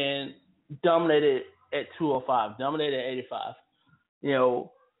 and dominated at 205, dominated at 85.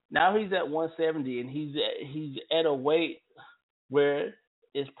 Now he's at 170, and he's at a weight where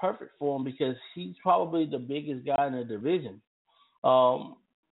it's perfect for him because he's probably the biggest guy in the division. I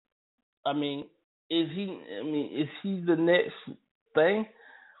mean, is he the next thing?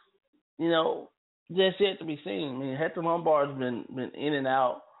 That's yet to be seen. I mean, Hector Lombard's been in and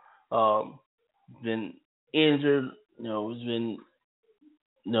out, been injured. Has been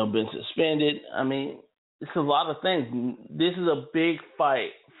suspended. I mean, it's a lot of things. This is a big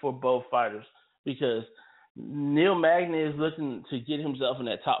fight for both fighters because Neil Magny is looking to get himself in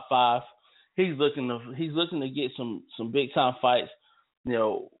that top 5. He's looking to get some big time fights,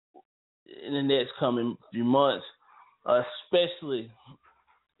 in the next coming few months, especially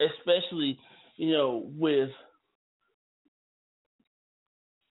with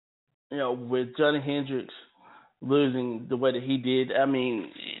Johnny Hendricks losing the way that he did. I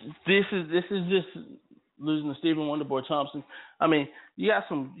mean, this is just losing to Stephen Wonderboy Thompson. I mean, you got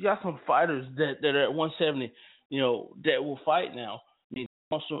some fighters that are at 170, that will fight now. I mean,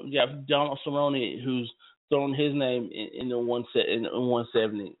 you have Donald Cerrone who's throwing his name in the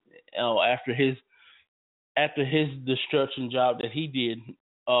 170 after his destruction job that he did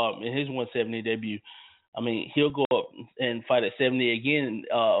in his 170 debut. I mean, he'll go up and fight at 70 again.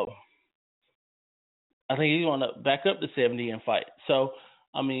 I think he's going to back up to 70 and fight. So,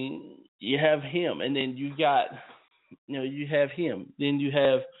 I mean, you have him, and then you have him. Then you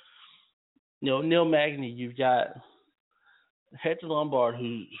have, Neil Magny. You've got Hector Lombard,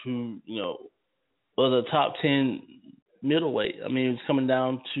 who was a top 10 middleweight. I mean, he's coming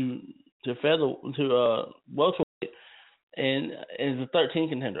down to welterweight, and is a 13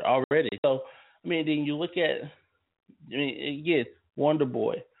 contender already. So, I mean, then you look at, again, Wonder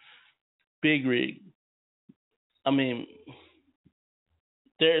Boy, Big Rig. I mean,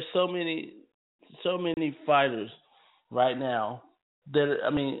 there are so many fighters right now that,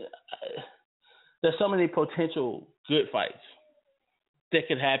 I mean, there's so many potential good fights that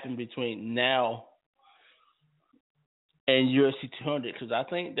could happen between now and UFC 200, because I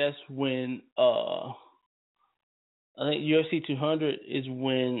think that's when UFC 200 is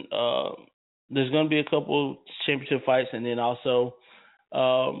when there's going to be a couple championship fights, and then also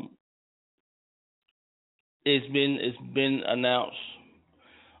it's been announced.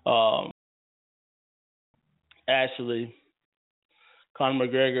 Actually, Conor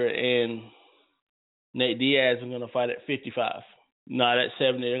McGregor and Nate Diaz are going to fight at 55. Not at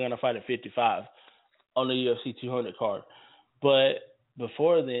 70. They're going to fight at 55. on the UFC 200 card. But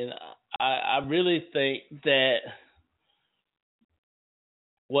before then, I really think that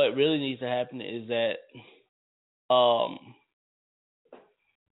what really needs to happen is that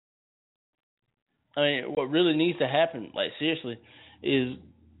what really needs to happen, like seriously, is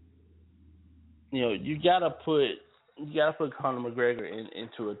you gotta put Conor McGregor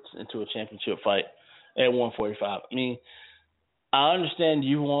into a championship fight at 145. I mean, I understand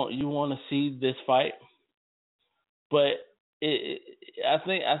you want to see this fight, but I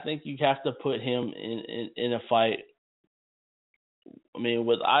think you have to put him in a fight. I mean,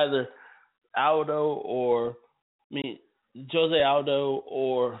 with either Aldo or Jose Aldo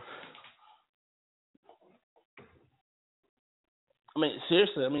or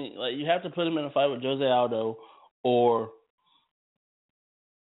seriously, like you have to put him in a fight with Jose Aldo or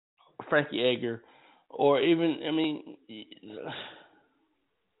Frankie Edgar, or even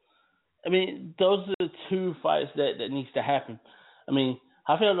those are the two fights that needs to happen.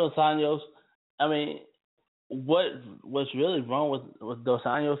 Rafael Dos Anjos, what's really wrong with Dos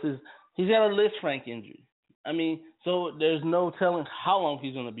Anjos is he's got a Liz Frank injury. So there's no telling how long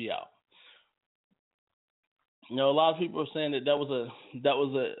he's going to be out. A lot of people are saying that was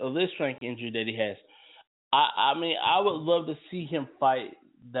a Liz Frank injury that he has. I would love to see him fight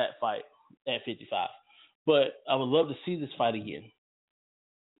that fight at 55, but I would love to see this fight again.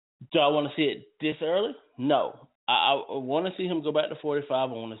 Do I want to see it this early? No. I want to see him go back to 45. I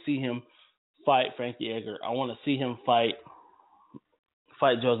want to see him fight Frankie Edgar. I want to see him fight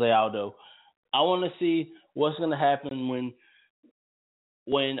Jose Aldo. I want to see what's going to happen when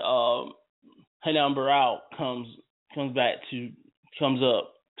Renan Barão comes up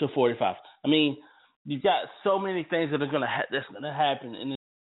to 45. You've got so many things that's going to happen in this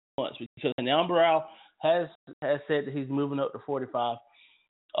months, because Renan Barão has said that he's moving up to 45,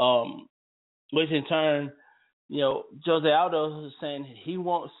 which in turn, Jose Aldo is saying he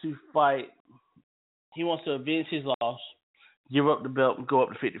wants to fight. He wants to avenge his loss, give up the belt, and go up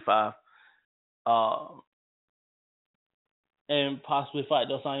to 55, and possibly fight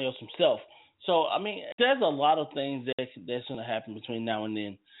Dos Anjos himself. So, there's a lot of things that's going to happen between now and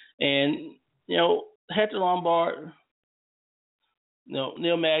then. And, Hector Lombard,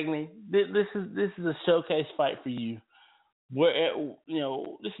 Neil Magny, this is a showcase fight for you.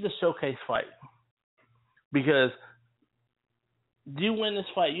 This is a showcase fight. Because you win this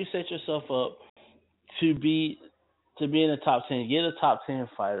fight, you set yourself up to be in the top 10, get a top 10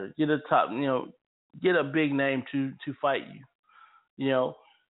 fighter, get a big name to fight you.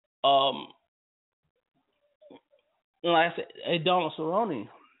 Like I said, Donald Cerrone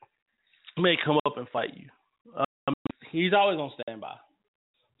may come up and fight you. He's always on standby.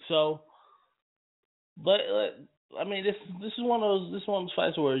 So, but this is one of those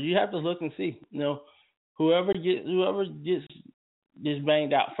fights where you have to look and see. Whoever gets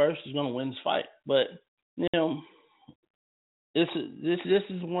banged out first is going to win this fight. But this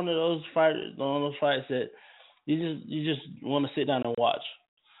is one of those fights that you just want to sit down and watch.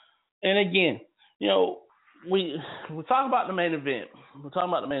 And again, we talk about the main event. We're talking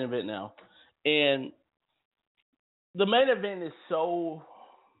about the main event now, and the main event is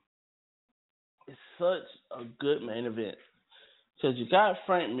such a good main event because you got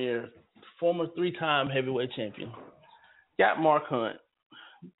Frank Mir, former 3-time heavyweight champion. Got Mark Hunt,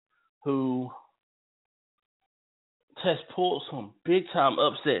 who has pulled some big time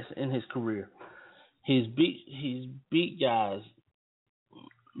upsets in his career. He's beat guys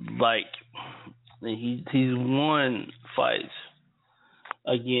like he's won fights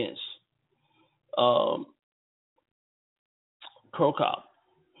against Crow Cop.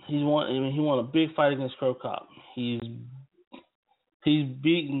 He won a big fight against Crow Cop. He's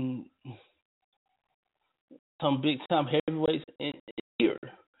beaten some big time heavyweights in here,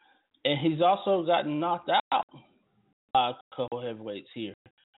 and he's also gotten knocked out by a couple heavyweights here.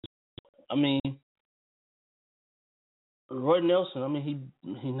 Roy Nelson.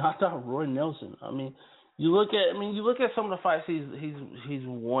 He knocked out Roy Nelson. You look at some of the fights he's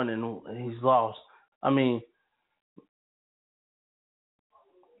won and he's lost.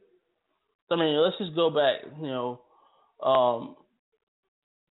 Let's just go back. He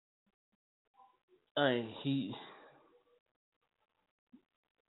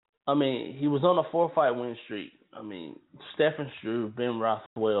was on a 4-fight win streak. Stephen Struve, Ben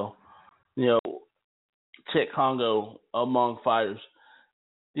Rothwell, Chet Congo among fighters.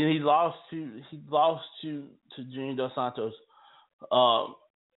 Then he lost to Junior Dos Santos,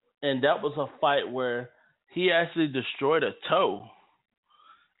 and that was a fight where he actually destroyed a toe,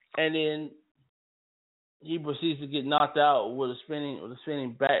 and then he proceeds to get knocked out with a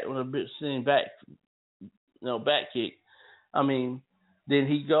spinning back back kick. I mean, then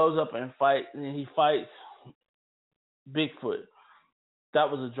he goes up and fights Bigfoot. That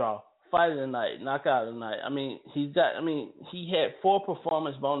was a draw. Fight of the night, knockout of the night. I mean, he had 4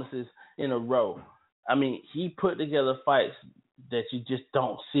 performance bonuses in a row. I mean, he put together fights that you just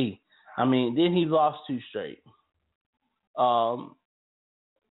don't see. I mean, then he lost 2 straight. Lost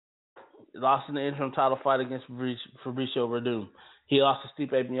in the interim title fight against Fabricio Verdum. He lost to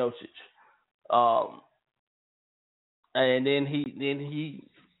Stipe Miocic. And then he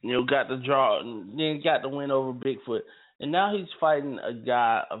got the draw and then got the win over Bigfoot. And now he's fighting a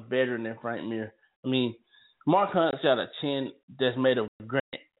guy, a veteran than Frank Mir. I mean, Mark Hunt's got a chin that's made of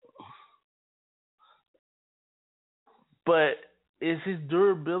granite. But is his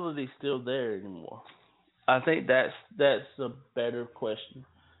durability still there anymore? I think that's a better question.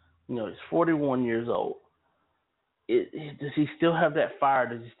 He's 41 years old. Does he still have that fire?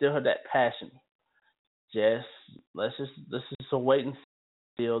 Does he still have that passion? Let's just wait and see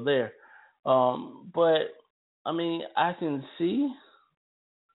still there. But I mean, I can see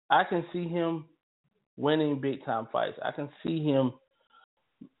him winning big time fights. I can see him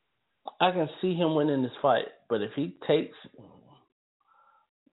winning this fight. But if he tries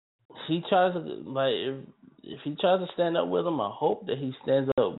to stand up with him, I hope that he stands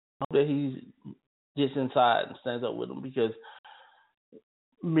up. I hope that he gets inside and stands up with him, because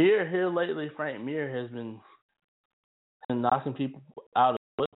Mir here lately, Frank Mir has been knocking people out of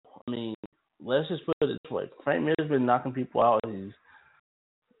it. I mean, let's just put it this way: Frank Mir has been knocking people out. He's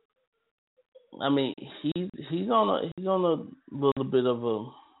on a little bit of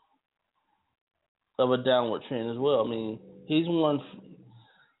a downward trend as well. I mean, he's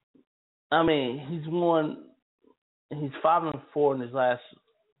 5-4 in his last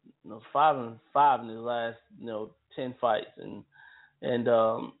 5-5 in his last 10 fights, and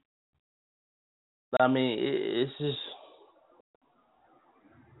I mean, it's just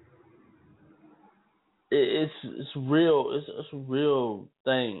it's real. It's a real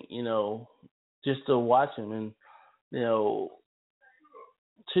thing, just to watch him. And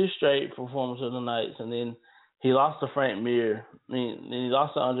 2 straight performances of the nights, and then he lost to Frank Mir. Then he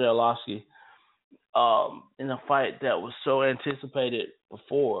lost to Andrei Arlovski in a fight that was so anticipated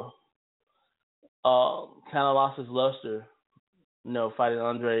before. Kind of lost his luster, fighting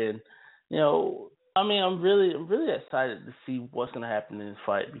Andre. And I'm really excited to see what's going to happen in this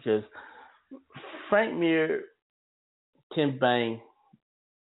fight, because Frank Mir can bang.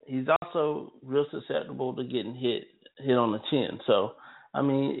 He's also real susceptible to getting hit on the chin. So, I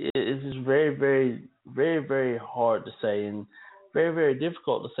mean, it's just very, very, very, very hard to say, and very, very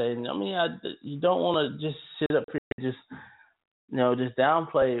difficult to say. And I mean, you don't want to just sit up here and just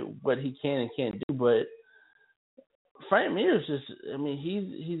downplay what he can and can't do. But Frank Mir is just, I mean,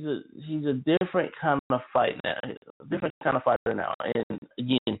 he's a different kind of fight now, a different kind of fighter now. And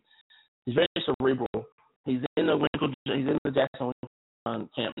again, he's very cerebral. He's in the Jackson Winklejohn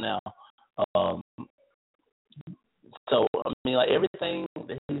camp now. So I mean, like, everything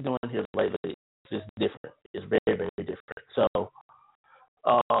that he's doing here lately is just different. It's very, very different. So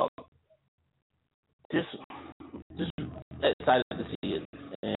just excited to see it,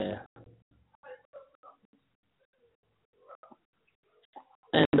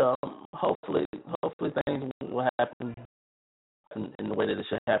 and hopefully things will happen in the way that it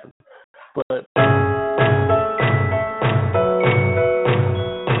should happen. But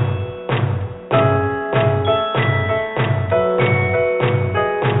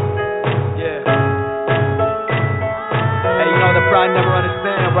I never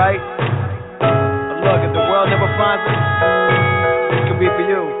understand, right? But look, if the world never finds us, this could be for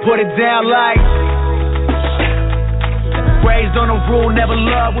you. Put it down like raised on a rule, never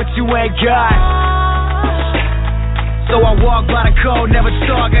love what you ain't got. So I walk by the code, never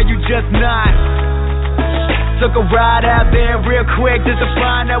talk, and you just not. Took a ride out there real quick just to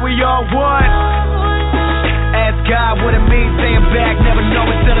find that we all one. Ask God what it means, staying back, never know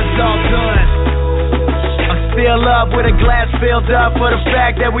until it's all done. Still up with a glass filled up for the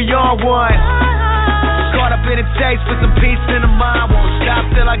fact that we all one. Caught up in a chase for some peace in the mind, won't stop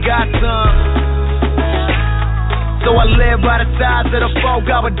till I got some. So I live by the sides of the folk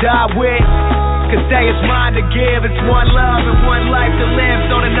I would die with. Cause say it's mine to give, it's one love and one life to live,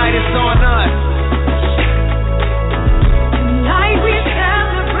 so tonight it's on us. Tonight we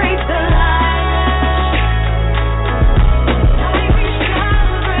celebrate the life.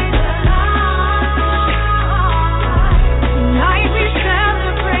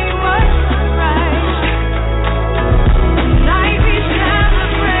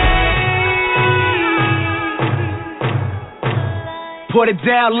 Put it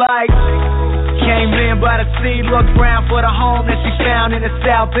down like Came in by the sea, looked round for the home that she found in the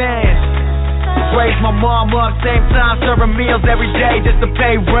South End. Raised my mom up, same time serving meals every day just to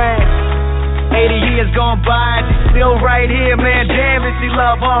pay rent. 80 years gone by, she's still right here, man, damn it, she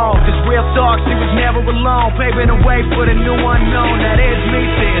love home. Just real talk, she was never alone, paving the way for the new unknown. That is me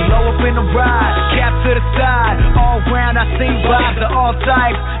sitting low up in the ride, cap to the side, all round I see vibes of all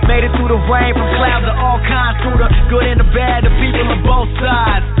types. Made it through the rain, from clouds of all kinds, through the good and the bad, the people on both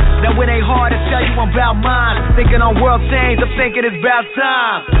sides. Now it ain't hard to tell you I'm about mine, thinking on world change, I'm thinking it's about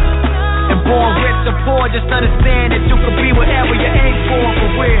time. And born rich or poor, just understand that you can be whatever you aim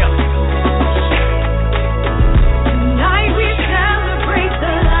for real.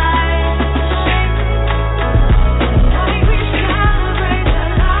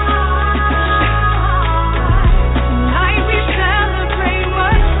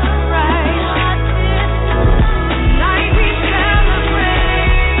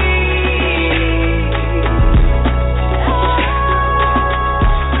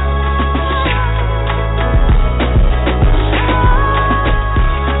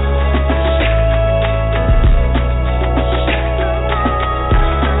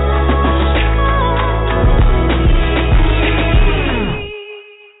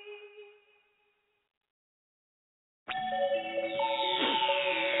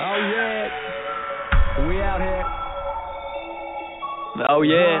 Oh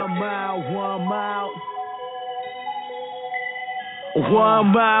yeah. 1 mile, 1 mile.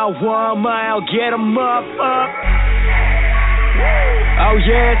 1 mile, 1 mile, get 'em up. Oh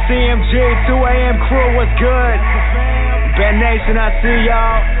yeah, CMG, 2 a.m. crew, what's good? Bad Nation, I see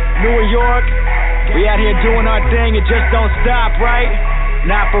y'all. New York, we out here doing our thing, it just don't stop, right?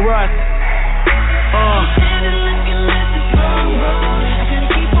 Not for us.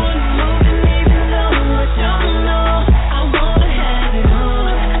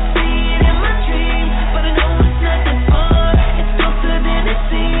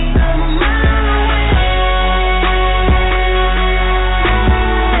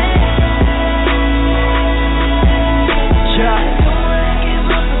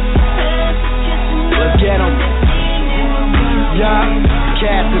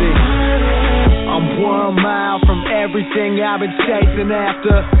 I'm 1 mile from everything I've been chasing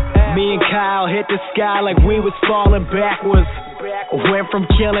after. Me and Kyle hit the sky like we was falling backwards. Went from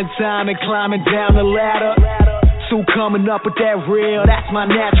killing time and climbing down the ladder to coming up with that real, that's my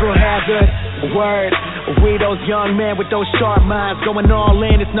natural hazard. Word, we those young men with those sharp minds, going all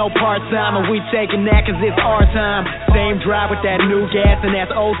in, it's no part-time, and we taking that cause it's our time. Same drive with that new gas, and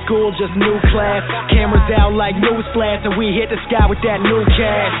that's old school, just new class. Cameras out like news flash, and we hit the sky with that new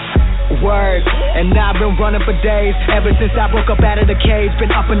cash. Word, and I've been running for days, ever since I broke up out of the cage. Been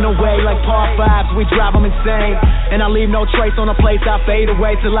up and away like par 5s, we drive them insane. And I leave no trace on the place, I fade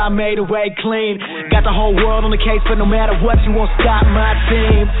away till I made away clean. Got the whole world on the case, but no matter what, you won't stop my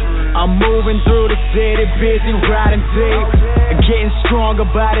team. I'm moving through the city, busy riding deep, getting stronger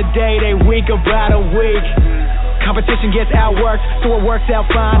by the day, they weaker by the week. Competition gets outworked, so it works out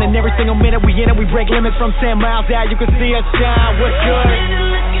fine. And every single minute we in it, we break limits from 10 miles out. You can see us shine, what's good?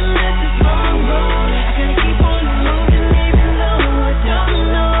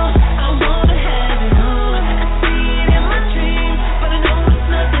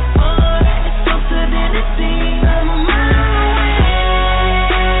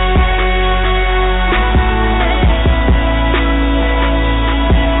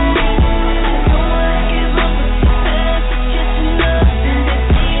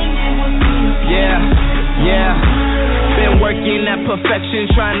 Perfection,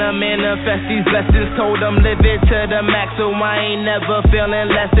 trying to manifest these blessings. Told them live it to the max, so I ain't never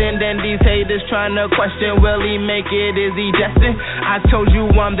feeling less than. Then these haters trying to question, will he make it, is he destined? I told you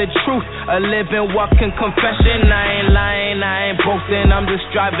I'm the truth, a living, walking confession. I ain't lying, I ain't boasting, I'm just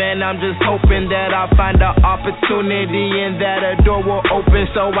striving. I'm just hoping that I'll find an opportunity and that a door will open.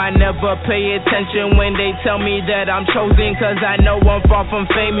 So I never pay attention when they tell me that I'm chosen, cause I know I'm far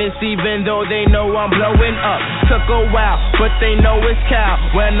from famous, even though they know I'm blowing up. Took a while, but they know it's cow.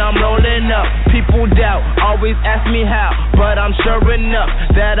 When I'm rolling up, people doubt, always ask me how, but I'm sure enough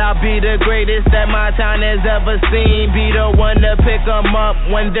that I'll be the greatest that my town has ever seen. Be the one to pick them up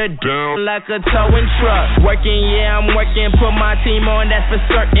when they're down like a towing truck. Working, yeah, I'm working, put my team on, that's for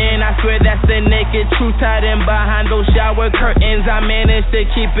certain. I swear that's the naked truth, hiding behind those shower curtains. I managed to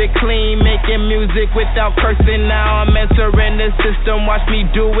keep it clean, making music without cursing. Now I'm entering the system, watch me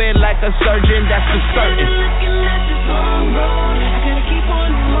do it like a surgeon, that's for certain. Looking at this long road, I gotta keep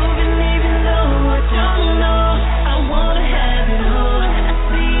on moving even though I don't know. I wanna have it all, I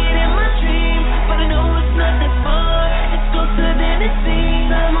see it in my dreams, but I know it's not that far. It's closer than it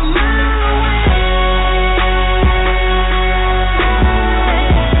seems, I'm on my way.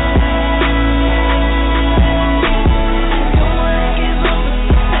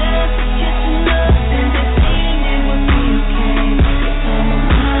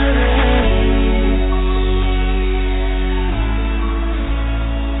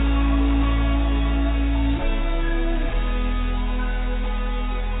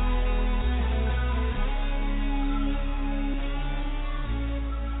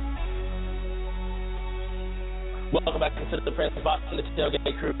 welcome back to the Press Box and the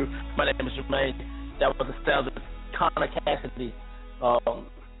Tailgate Crew. My name is Jermaine. That was the sound of Connor Cassidy on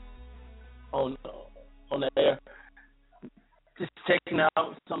the air. Just checking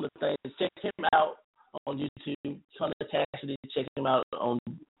out some of the things. Check him out on YouTube, Connor Cassidy. Check him out on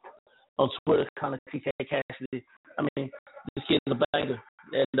Twitter, Connor TK Cassidy. I mean, this kid is a banger,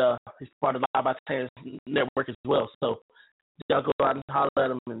 and he's part of the Live by Terrence Network as well. So y'all go out and holler at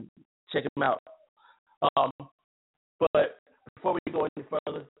him and check him out. But before we go any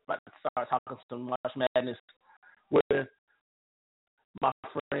further, I'd like to start talking some March Madness with my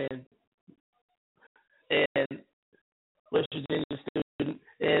friend and West Virginia student,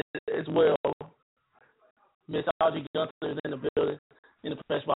 and as well, Miss Audrey Gunther is in the building, in the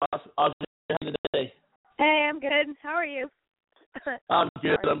press box. Audrey, how are you today? Hey, I'm good. How are you? I'm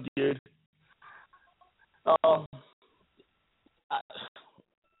good. I'm good.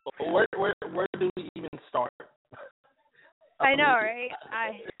 Where do we even start? I know, right?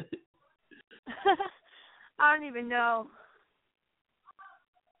 I don't even know.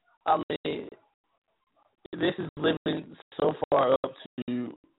 I mean, this is living so far up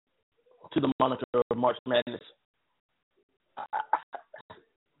to the moniker of March Madness.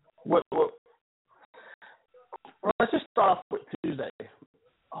 Let's just start off with Tuesday.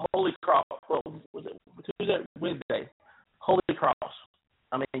 Holy Cross. Well, was it Tuesday, Wednesday? Holy Cross.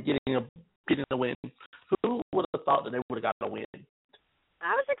 I mean, getting a win. Who would have thought that they would have got a win?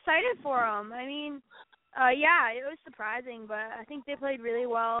 I was excited for them. I mean, yeah, it was surprising, but I think they played really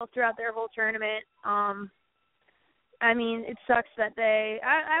well throughout their whole tournament. I mean, it sucks that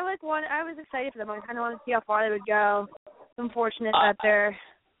I was excited for them. I kind of wanted to see how far they would go. It's unfortunate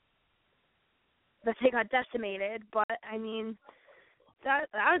that they got decimated, but I mean, that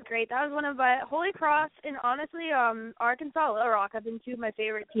was great. That was one of my Holy Cross, and honestly, Arkansas Little Rock have been two of my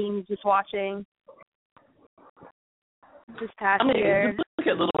favorite teams just watching this past year. Look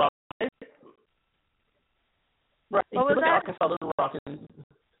at Little Rock. Right. What was that? Arkansas Little Rock, and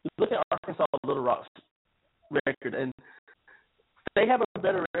look at Arkansas Little Rock's record, and they have a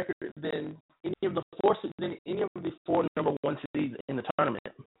better record than any of the four number one seeds in the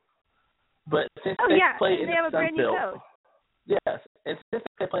tournament. But since they play in the Sun Belt, yes, and since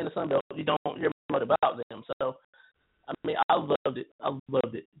they play in the Sun Belt, you don't hear much about them. So, I mean, I loved it.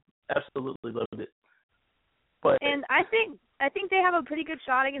 Absolutely loved it. And I think they have a pretty good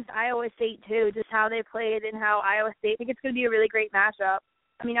shot against Iowa State too. Just how they played and how Iowa State. I think it's going to be a really great matchup.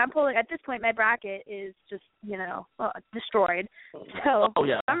 I mean, I'm pulling at this point. My bracket is just destroyed. So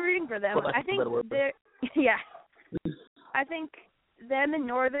I'm rooting for them. I think they're I think them and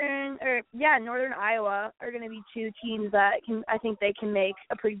Northern Iowa are going to be two teams that they can make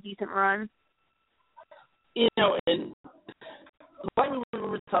a pretty decent run. You know, and like we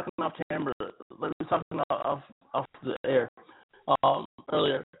were talking off camera, like we were talking off the air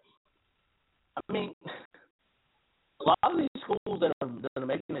earlier. I mean, a lot of these schools that are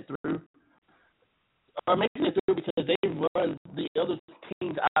making it through are making it through because they run the other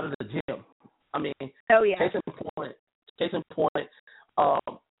teams out of the gym. I mean, case in point,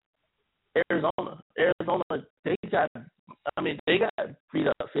 Arizona, they got beat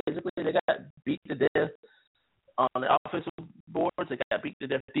up physically. They got beat to death on the offensive boards. They got beat to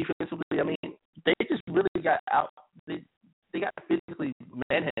death defensively. I mean, they just really got out. They got physically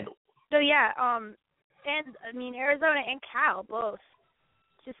manhandled. So and I mean Arizona and Cal both,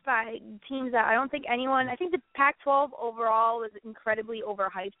 just by teams that I think the Pac-12 overall was incredibly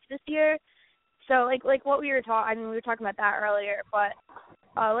overhyped this year. So like what we were we were talking about that earlier, but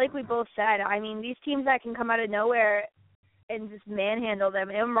like we both said, I mean these teams that can come out of nowhere and just manhandle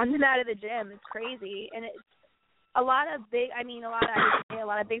them and run them out of the gym, it's crazy. And it's a lot of Big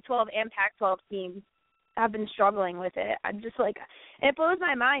 12 and Pac-12 teams have been struggling with it. I'm just like, it blows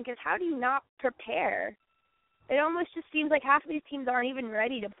my mind because how do you not prepare? It almost just seems like half of these teams aren't even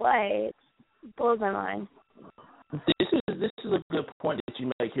ready to play. It blows my mind. This is a good point that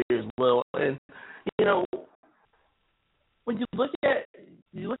you make here as well. And you know, when you look at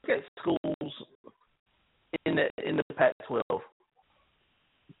schools in the Pac-12,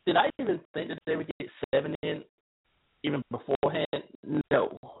 did I even think that they would get 7 in even beforehand?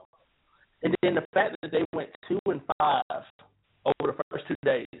 No. And then the fact that they went 2-5 over the first 2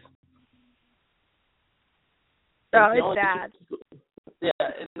 days. Oh, it's bad.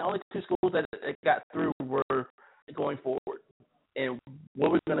 And the only 2 schools that got through were going forward. And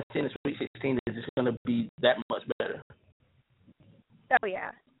what we're going to see in this Week 16 is just going to be that much better. Oh,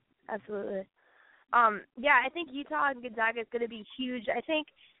 yeah. Absolutely. I think Utah and Gonzaga is going to be huge.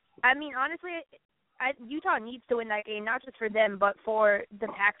 Honestly, Utah needs to win that game, not just for them, but for the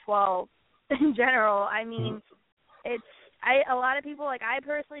Pac-12 in general. I mean, a lot of people, like, I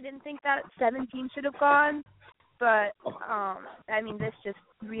personally didn't think that 7 teams should have gone, but I mean, this just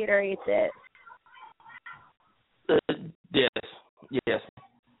reiterates it. Yes.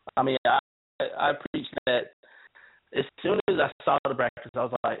 I mean, I preach that. As soon as I saw the brackets, I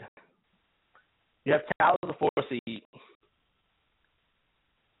was like, you have Cal as a 4 seed,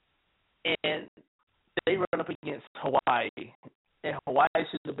 and they run up against Hawaii, and Hawaii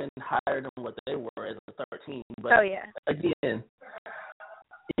should have been higher than what they were as a 13. But again,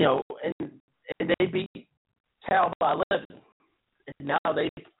 you know, and they beat Cal by 11, and now they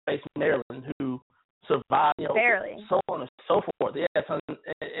face Maryland, who survived, you know, barely, so on and so forth. Yes, and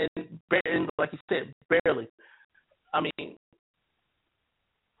like you said, barely. I mean,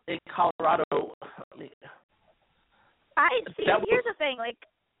 in Colorado, here's the thing, like,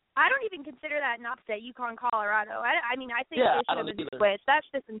 I don't even consider that an upset, UConn, Colorado. I mean, I think they should have been switched. That's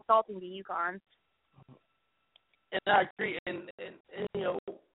just insulting to UConn. And I agree. And you know,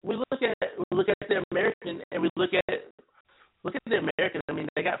 we look at the American, and we look at the American. I mean,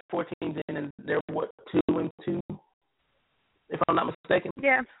 they got 4 teams in, and they're 2-2, if I'm not mistaken.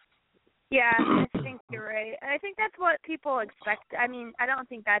 Yeah, I think you're right. I think that's what people expect. I mean, I don't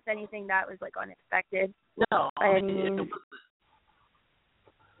think that's anything that was, like, unexpected. No,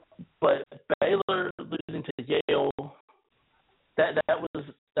 but Baylor losing to Yale, that was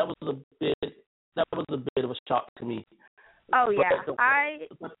a bit of a shock to me. Oh yeah,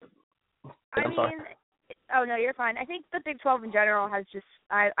 I'm sorry. Oh no, you're fine. I think the Big 12 in general has just.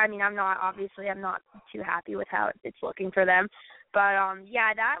 I mean, I'm not too happy with how it's looking for them, but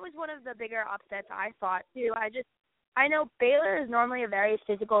yeah, that was one of the bigger upsets I thought too. I know Baylor is normally a very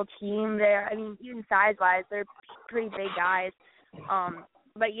physical team. I mean, even size-wise, they're pretty big guys.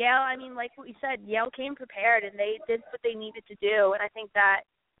 But Yale, I mean, like we said, Yale came prepared, and they did what they needed to do. And I think that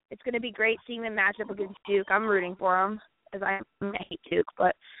it's going to be great seeing them match up against Duke. I'm rooting for them, because I hate Duke.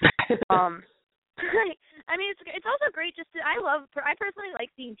 But, I mean, it's also great just to – I personally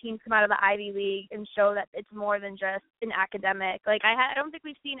like seeing teams come out of the Ivy League and show that it's more than just an academic. Like, I don't think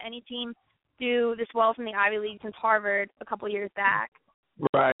we've seen any team do this well from the Ivy League since Harvard a couple years back.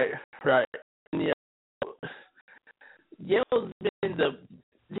 Right. Yeah. Yale's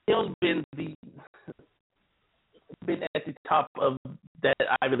been at the top of that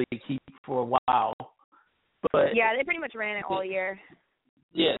Ivy League heat for a while, but yeah, they pretty much ran it all year.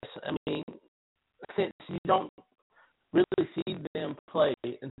 Yes, I mean, since you don't really see them play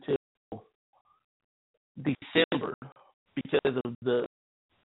until December because of the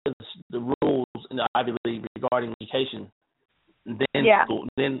rules in the Ivy League regarding education,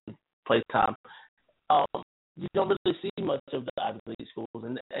 then play time. You don't really see much of the Ivy League schools,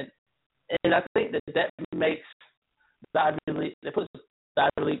 and I think that makes the Ivy League, that puts the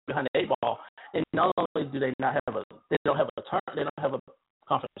Ivy League behind the 8 ball. And not only do they don't have a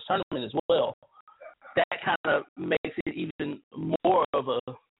conference tournament as well. That kind of makes it even more of a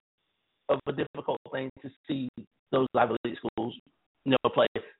difficult thing to see those Ivy League schools, play,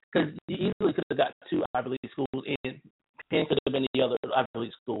 because you easily could have got 2 Ivy League schools in. Penn could have been the other Ivy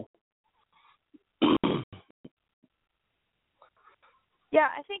League school. Yeah,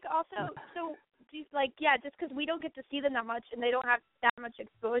 I think also, just because we don't get to see them that much and they don't have that much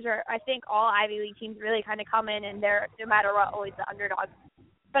exposure, I think all Ivy League teams really kind of come in and they're, no matter what, always the underdogs.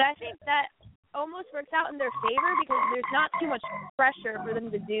 But I think that almost works out in their favor because there's not too much pressure for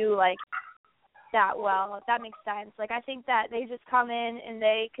them to do, like, that well, if that makes sense. Like, I think that they just come in and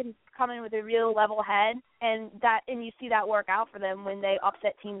they can come in with a real level head, and you see that work out for them when they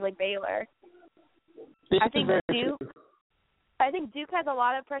upset teams like Baylor. I think Duke has a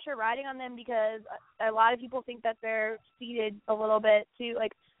lot of pressure riding on them because a lot of people think that they're seeded a little bit too.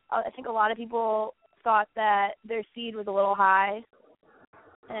 Like, I think a lot of people thought that their seed was a little high,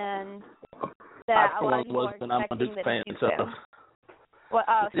 and that a lot of people are expecting that Duke win. Well,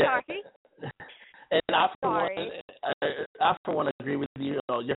 sorry. And I for one agree with you.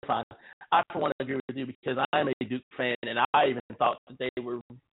 Oh, you're fine. I for one agree with you because I am a Duke fan, and I even thought that they were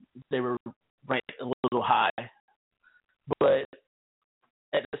ranked a little high. But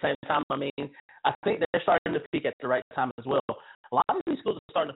at the same time, I mean, I think they're starting to peak at the right time as well. A lot of these schools are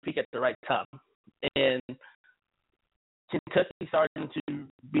starting to peak at the right time. And Kentucky's starting to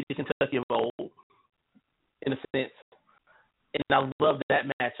be the Kentucky of old, in a sense. And I love that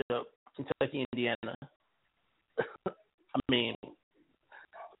matchup, Kentucky, Indiana. I mean,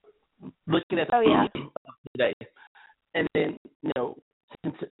 looking at the team of today. And then,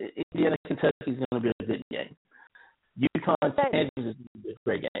 Indiana, Kentucky is going to be a good game. UConn, Kansas is going to be a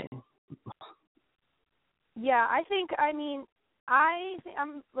great game. Yeah, I think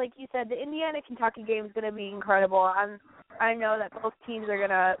I'm like you said, the Indiana-Kentucky game is going to be incredible. I know that both teams are going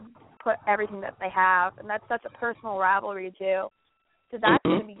to put everything that they have, and that's such a personal rivalry too. So that's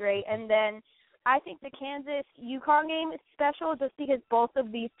going to be great. And then I think the Kansas-UConn game is special just because both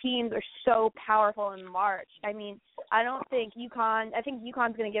of these teams are so powerful in March. I mean, I think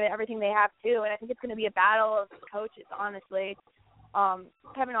UConn's going to give it everything they have too, and I think it's going to be a battle of coaches, honestly.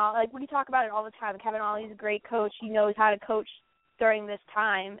 Kevin Ollie, like we talk about it all the time. Kevin Ollie's a great coach. He knows how to coach during this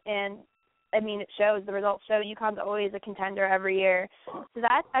time, and I mean, it shows. The results show. UConn's always a contender every year. So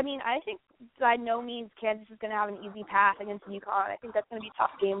I think by no means Kansas is going to have an easy path against UConn. I think that's going to be a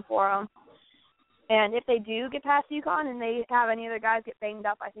tough game for them. And if they do get past UConn and they have any other guys get banged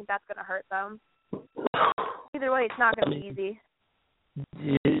up, I think that's going to hurt them. Either way, it's not going to be easy.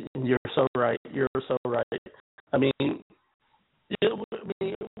 You're so right. I mean,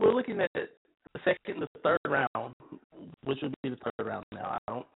 we're looking at the second and the third round, which would be the third round now.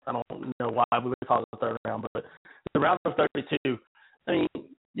 I don't know why we would call it the third round, but the round of 32. I mean,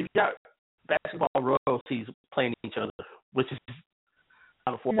 you've got basketball royalties playing each other, which is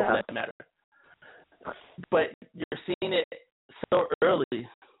kind of for that matter. But you're seeing it so early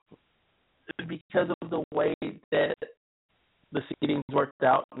because of the way that the seedings worked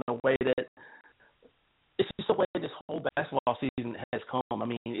out and the way that it's just the way this whole basketball season has come. I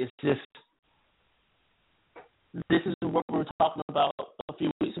mean, it's just this is what we were talking about a few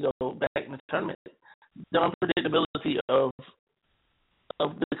weeks ago back in the tournament. The unpredictability of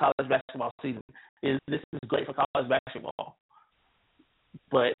the college basketball season is great for college basketball.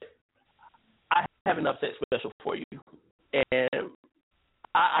 But I have an upset special for you, and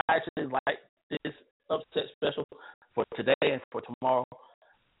I actually like this upset special for today and for tomorrow.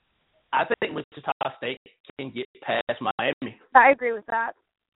 I think Wichita State can get past Miami. I agree with that.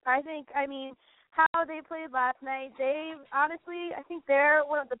 I mean, how they played last night, I think they're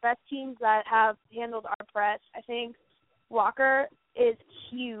one of the best teams that have handled our press. I think Walker is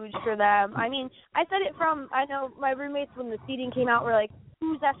huge for them. I mean, I know my roommates when the seeding came out were like,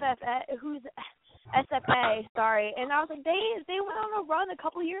 who's SFA, sorry. And I was like, they went on a run a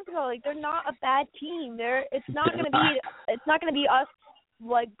couple of years ago. Like, they're not a bad team. It's not gonna be us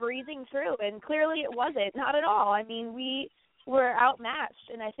like breezing through, and clearly it wasn't. Not at all. I mean, we were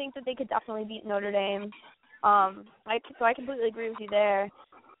outmatched, and I think that they could definitely beat Notre Dame. So I completely agree with you there.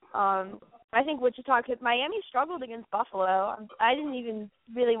 I think Wichita, because Miami struggled against Buffalo. I didn't even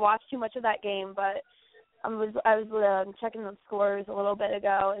really watch too much of that game, but I was checking the scores a little bit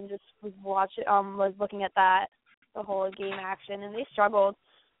ago and just was looking at the whole game action, and they struggled.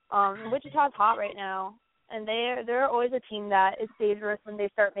 Wichita's hot right now, and they're always a team that is dangerous when they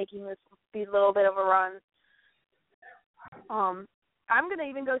start making these little bit of a run. I'm going to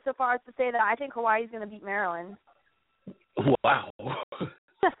even go so far as to say that I think Hawaii's going to beat Maryland. Wow.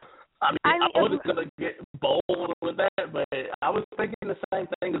 I wasn't going to get bold with that, but I was thinking the same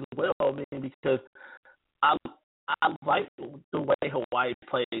thing as well. I mean, because I like the way Hawaii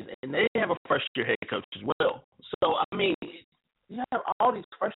plays, and they have a first-year head coach as well. So, I mean, you have all these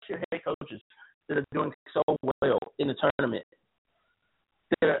first-year head coaches that are doing so well in the tournament.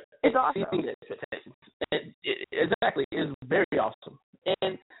 They're exceeding expectations. Exactly. It's very awesome.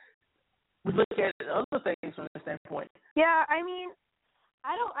 And we look at other things from this standpoint. Yeah, I mean,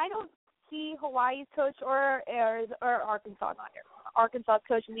 I don't see Hawaii's coach or Arkansas's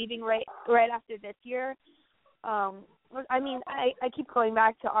coach leaving right after this year. I mean, I keep going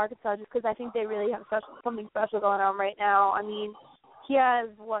back to Arkansas just because I think they really have something special going on right now. I mean, he has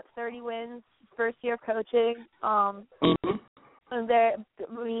 30 wins, first year of coaching. And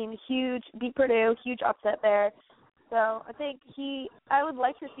huge, beat Purdue, huge upset there. So I think I would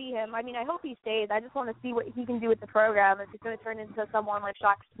like to see him. I mean, I hope he stays. I just want to see what he can do with the program. If he's going to turn into someone like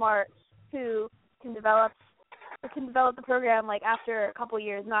Shaka Smart, who can develop the program like after a couple of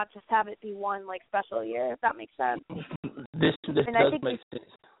years, not just have it be one like special year. If that makes sense. This does make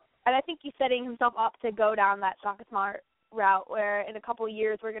sense. And I think he's setting himself up to go down that Shaka Smart route, where in a couple of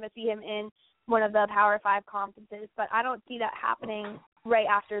years we're going to see him in one of the Power 5 conferences. But I don't see that happening right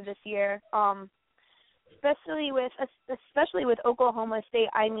after this year. Especially with Oklahoma State.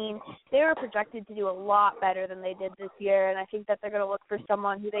 I mean, they were projected to do a lot better than they did this year, and I think that they're going to look for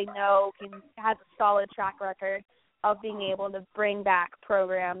someone who they know has a solid track record of being able to bring back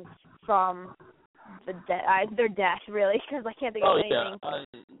programs from their death, really, because I can't think of anything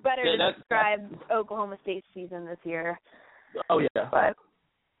better to describe Oklahoma State's season this year. Oh yeah. But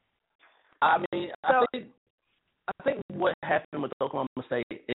I mean, I think what happened with Oklahoma State,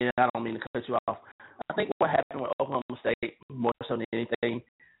 and I don't mean to cut you off, I think what happened with Oklahoma State, more so than anything,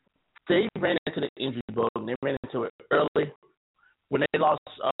 they ran into the injury bug, and they ran into it early,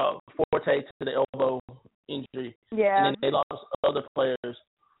 to the elbow injury. Yeah. And then they lost other players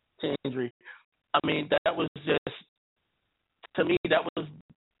to injury. I mean, that was just, to me, that was,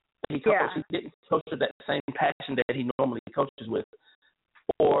 he didn't coach with that same passion that he normally coaches with,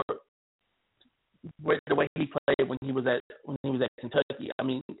 or with the way he played when he was at Kentucky. I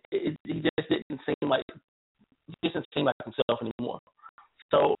mean, he just didn't seem like himself anymore.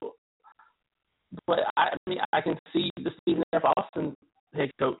 So, but I mean, I can see the Stephen F. Austin head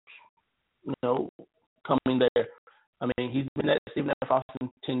coach, coming there. I mean, he's been at Stephen F. Austin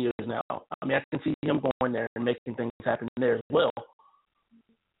 10 years now. I mean, I can see him going there and making things happen there as well.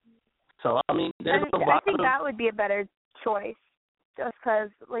 So, I mean, there's a lot I think that would be a better choice, just because,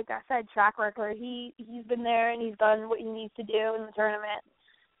 like I said, track record, he's been there and he's done what he needs to do in the tournament.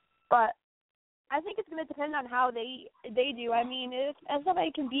 But I think it's going to depend on how they do. I mean, if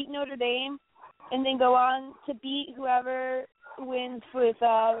somebody can beat Notre Dame and then go on to beat whoever wins with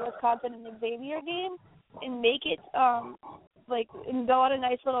Wisconsin and Xavier game and make it and go on a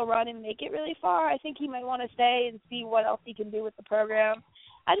nice little run and make it really far, I think he might want to stay and see what else he can do with the program.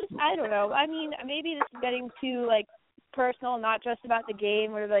 I don't know. I mean, maybe this is getting too personal, not just about the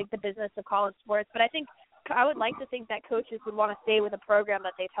game or the business of college sports, but I would like to think that coaches would want to stay with a program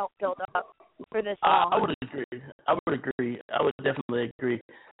that they've helped build up for this long. I would agree. I would definitely agree.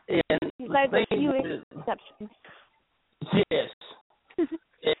 And besides a few exceptions. Yes. And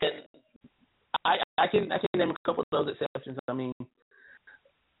I can name a couple of those exceptions. I mean,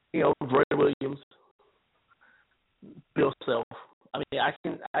 Roy Williams, Bill Self. I mean, I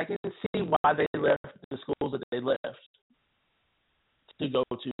can see why they left the schools that they left to go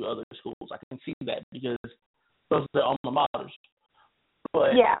to other schools. I can see that because those are their alma maters.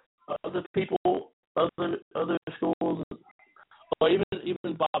 But other people, other schools, or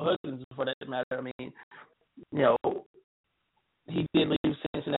even Bob Huggins for that matter. I mean, he did leave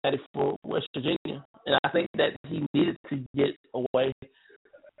Cincinnati for West Virginia, and I think that he needed to get away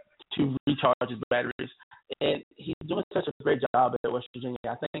to recharge his batteries. And he's doing such a great job at West Virginia.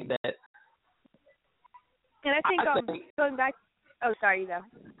 I think that. And I think going back. Oh, sorry, you go.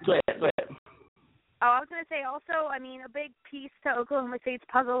 Go ahead. Oh, I was going to say also, I mean, a big piece to Oklahoma State's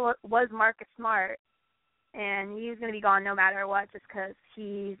puzzle was Marcus Smart, and he's going to be gone no matter what, just because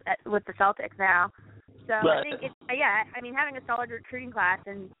he's with the Celtics now. So I think I mean, having a solid recruiting class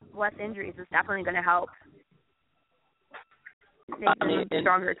and less injuries is definitely going to help make them a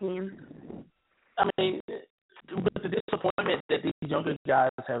stronger team. I mean, with the disappointment that these younger guys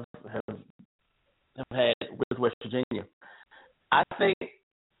have had with West Virginia, I think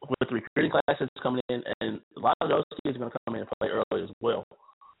with the recruiting classes coming in, and a lot of those kids are going to come in and play early as well.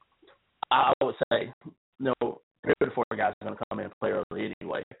 I would say, 3 or 4 guys are going to come in and play early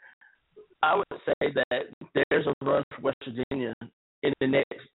anyway. I would say that there's a run for West Virginia in the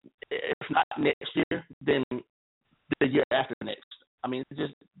next, if not next year, then the year after next. I mean,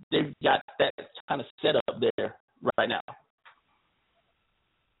 they've got that kind of set up there right now.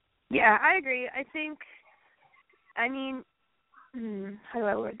 Yeah, I agree. How do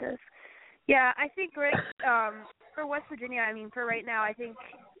I word this? Yeah, I think for West Virginia, I mean, for right now, I think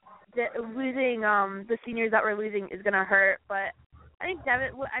that losing the seniors that we're losing is going to hurt. But I think I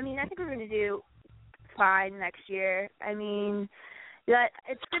think we're going to do fine next year. I mean, I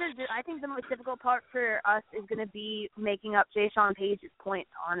think the most difficult part for us is going to be making up Jayshawn Page's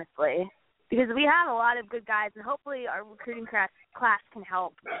points, honestly, because we have a lot of good guys, and hopefully our recruiting class can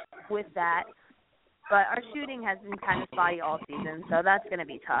help with that. But our shooting has been kind of spotty all season, so that's going to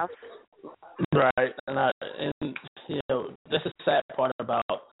be tough. Right, and that's the sad part about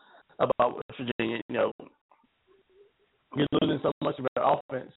West Virginia. You're losing so much of your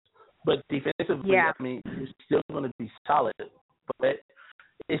offense, but defensively, I mean, you're still going to be solid. But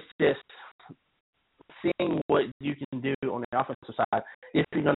it's just seeing what you can do on the offensive side. If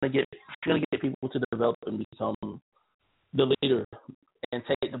you're going to get people to develop and become the leader and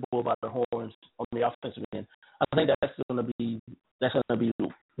take the bull by the horns on the offensive end, I think that's going to be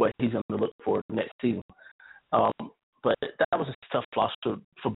what he's going to look for next season. But that was a tough loss for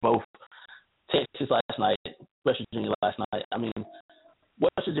both Texas last night, West Virginia last night. I mean,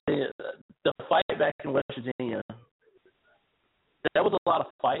 West Virginia, the fight back in West Virginia, there was a lot of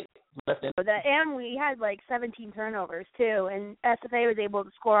fight left in. And we had 17 turnovers too, and SFA was able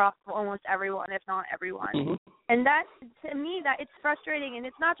to score off almost everyone, if not everyone. Mm-hmm. And that, to me, that it's frustrating, and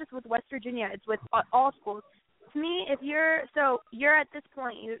it's not just with West Virginia; it's with all schools. To me, if you're at this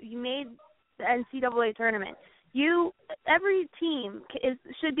point, you made the NCAA tournament. Every team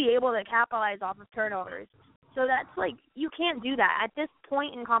should be able to capitalize off of turnovers. So that's you can't do that. At this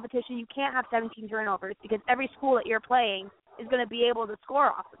point in competition, you can't have 17 turnovers because every school that you're playing is going to be able to score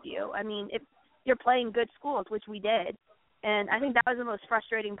off of you. I mean, if you're playing good schools, which we did, and I think that was the most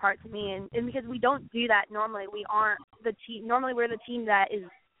frustrating part to me. And because we don't do that normally, we aren't the team. Normally, we're the team that is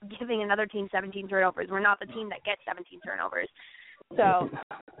giving another team 17 turnovers. We're not the team that gets 17 turnovers. So,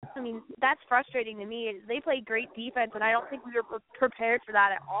 I mean, that's frustrating to me. They played great defense, and I don't think we were prepared for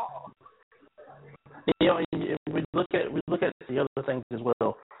that at all. You know, we look at the other things as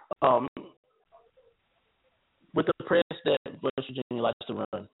well. With the press that West Virginia likes to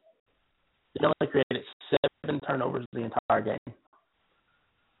run, they only created 7 turnovers the entire game,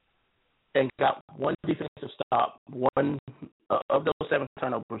 and got one defensive stop. One of those 7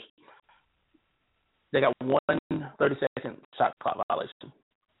 turnovers, they got one 30-second shot clock violation,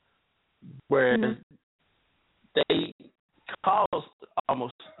 whereas they caused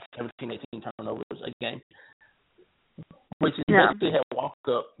almost 17, 18 turnovers a game, which is basically had walked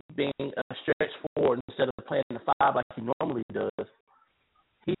up being a stretch forward instead of playing the 5 like he normally does.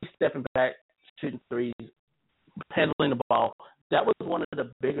 He's stepping back, shooting threes, handling the ball. That was one of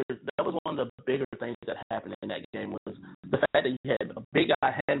the bigger things that happened in that game, was the fact that you had a big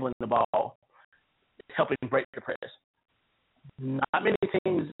guy handling the ball, helping break the press. Not many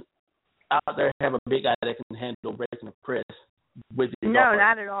teams out there have a big guy that can handle breaking the press with you. No,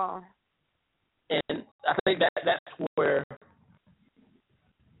 not at all. And I think that's where,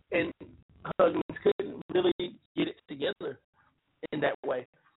 and Huggins couldn't really get it together in that way.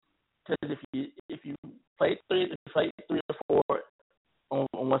 Because if you play 3 or 4 on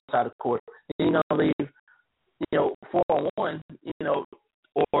one side of the court, then you're gonna leave, 4-on-1,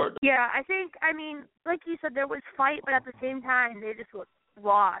 or I think, I mean, like you said, there was fight, but at the same time, they just looked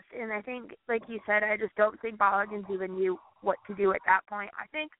lost. And I think, like you said, I just don't think Bob Huggins even knew what to do at that point. I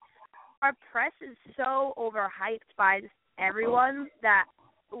think our press is so overhyped by everyone that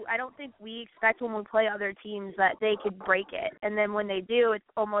I don't think we expect when we play other teams that they could break it. And then when they do, it's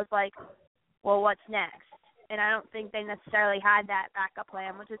almost like, well, what's next? And I don't think they necessarily had that backup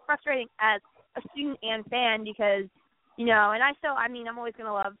plan, which is frustrating as a student and fan because, and I'm always going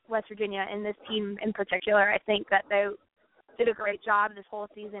to love West Virginia and this team in particular. I think that they did a great job this whole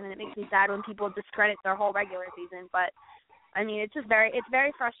season, and it makes me sad when people discredit their whole regular season. But, I mean, it's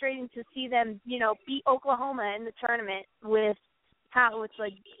very frustrating to see them, beat Oklahoma in the tournament with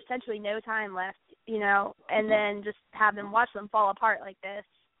like essentially no time left, and then just have them watch them fall apart like this.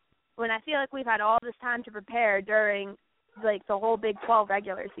 When I feel like we've had all this time to prepare during like the whole Big 12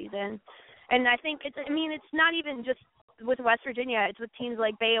 regular season. And I think it's not even just with West Virginia, it's with teams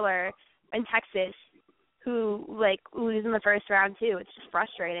like Baylor and Texas who like lose in the first round too. It's just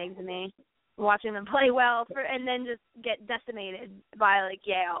frustrating to me watching them play well and then just get decimated by like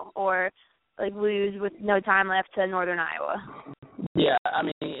Yale or like lose with no time left to Northern Iowa. Yeah, I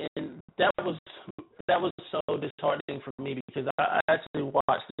mean, and that was so disheartening for me because I actually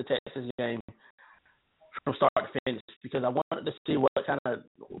watched the Texas game from start to finish because I wanted to see what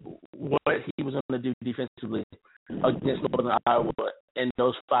he was going to do defensively against Northern Iowa and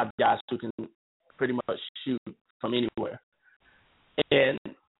those 5 guys who can pretty much shoot from anywhere. And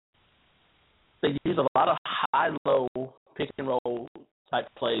they use a lot of high-low pick-and-roll type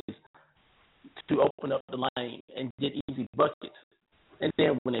plays to open up the lane and get easy buckets. And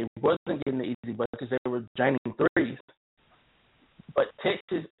then when they wasn't getting the easy buckets, they were draining threes. But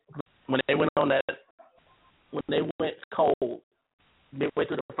Texas, when they went cold midway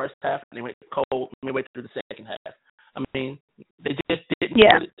through the first half, and they went cold midway through the second half. I mean, they just didn't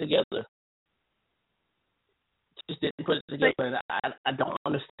put it together. And I don't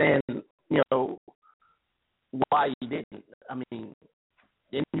understand, why you didn't. I mean,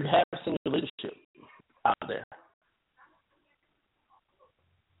 and you have senior leadership out there.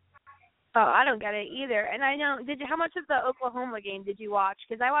 Oh, I don't get it either. And I know, how much of the Oklahoma game did you watch?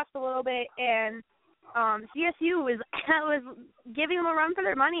 Because I watched a little bit, and CSU was giving them a run for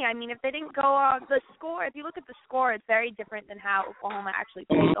their money. I mean, if they didn't go off the score, if you look at the score, it's very different than how Oklahoma actually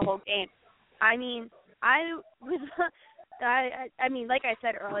played the whole game. I mean, I mean, like I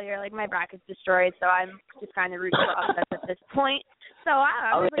said earlier, like my bracket's destroyed, so I'm just kind of rooting for upsets at this point. So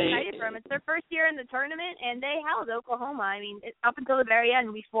I was excited for them. It's their first year in the tournament, and they held Oklahoma. I mean, up until the very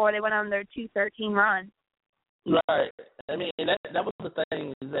end before they went on their 2-13 run. Right. I mean, that was the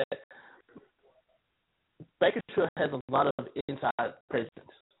thing is that Bakersfield has a lot of inside presence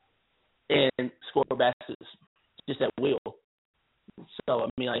and score baskets just at will. So, I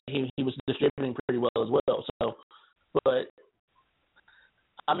mean, like he was distributing pretty well as well. So, but,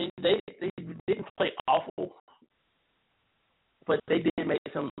 I mean, they didn't play awful, but they did make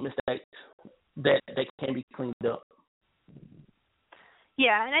some mistakes that can be cleaned up.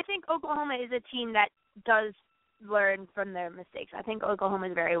 Yeah, and I think Oklahoma is a team that does learn from their mistakes. I think Oklahoma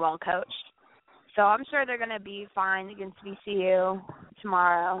is very well coached. So I'm sure they're going to be fine against VCU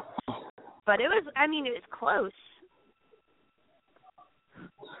tomorrow. But it was close.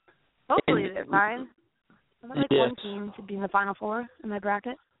 Hopefully they're fine. I would like one team to be in the Final Four in my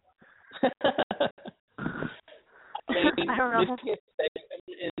bracket. I don't know. Michigan State,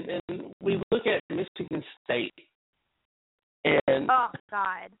 and we look at Michigan State, and oh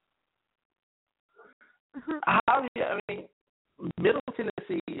God, Middle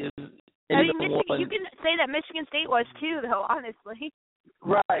Tennessee is. Michigan, you can say that Michigan State was too, though. Honestly,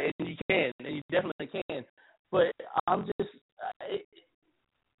 right, and you can, and you definitely can. But I'm just,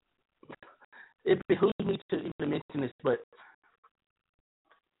 it behooves me to even mention this, but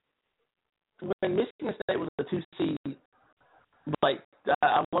when Michigan State was a 2 seed, like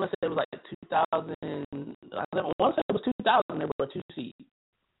I want to say it was like 2000. I want to say it was 2000. They were a 2 seed.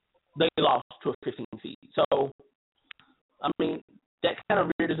 They lost to a 15 seed. So, I mean, that kind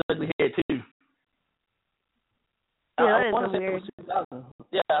of reared its ugly head too. Yeah, I want to say it was 2000.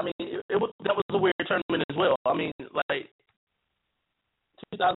 Yeah, I mean, that was a weird tournament as well. I mean, like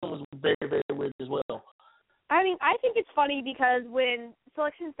 2000 was very, very weird as well. I mean, I think it's funny because when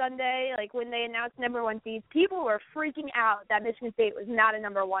Selection Sunday, like when they announced number 1 seeds, people were freaking out that Michigan State was not a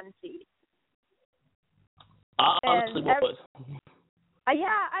number 1 seed. Honestly, what was?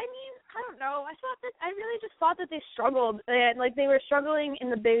 Yeah, I mean, I don't know. I really just thought that they struggled, and like they were struggling in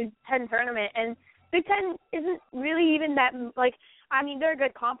the Big Ten tournament, and Big Ten isn't really even that like. I mean, they're a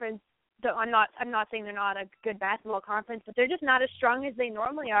good conference. So I'm not saying they're not a good basketball conference, but they're just not as strong as they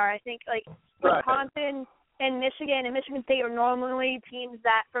normally are. I think like Wisconsin and Michigan State are normally teams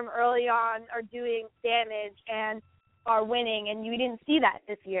that from early on are doing damage and are winning, and you didn't see that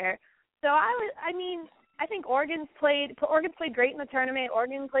this year. So I think Oregon played great in the tournament.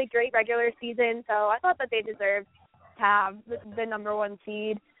 Oregon played great regular season, so I thought that they deserved to have the number 1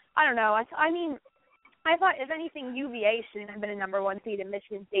 seed. I don't know. I thought, if anything, UVA shouldn't have been a number 1 seed, and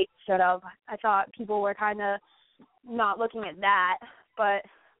Michigan State should have. I thought people were kind of not looking at that, but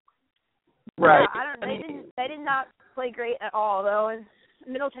right. I don't know. They did not play great at all, though. And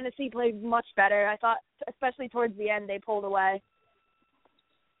Middle Tennessee played much better. I thought, especially towards the end, they pulled away.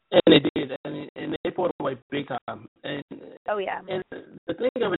 And they did, and they pulled away big time. And oh yeah. And the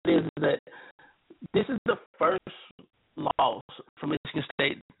thing of it is that this is the first loss for Michigan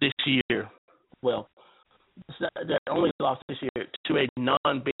State this year. Well, it's their only loss this year to a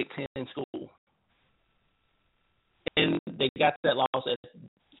non-Big Ten school, and they got that loss at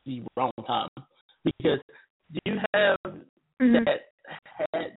the wrong time because you have that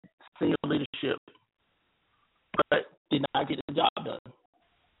had senior leadership, but did not get the job done.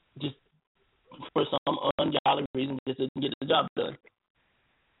 Just for some ungodly reason, just didn't get the job done.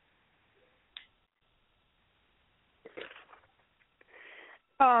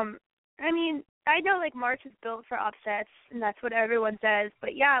 I mean, I know like March is built for upsets, and that's what everyone says.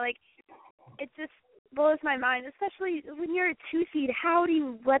 But yeah, like it just blows my mind, especially when you're a 2 seed. How do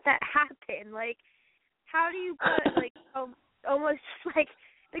you let that happen? Like, how do you put like almost like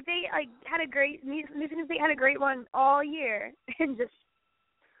they like had a great Michigan State had a great one all year and just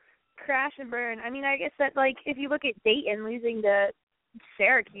crash and burn. I mean, I guess that like if you look at Dayton losing to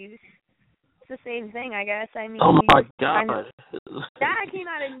Syracuse, it's the same thing, I guess. I mean, oh my God, that came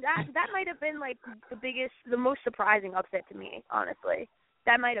out and that might have been like the most surprising upset to me, honestly.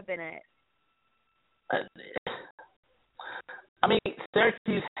 That might have been it. I mean,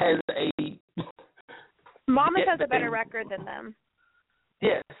 Syracuse has Monmouth has a better record than them.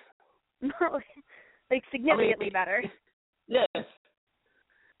 Yes. Like significantly better. Yes.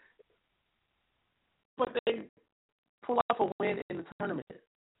 But they pull off a win in the tournament.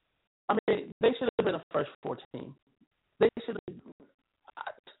 I mean, they should have been a first 4 team. They should have.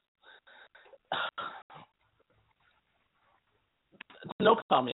 No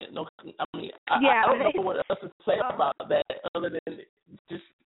comment. No, I mean, I don't know what else to say about that other than just.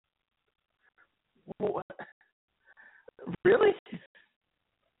 Really?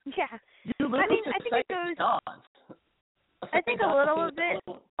 Yeah. I mean, I think it goes. I think a little of it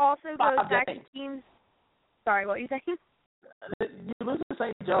also goes back to teams. Sorry, what were you saying? You lose to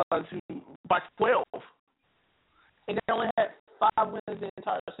St. John's by 12, and they only had 5 wins the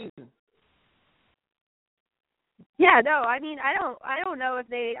entire season. Yeah, no, I mean, I don't know if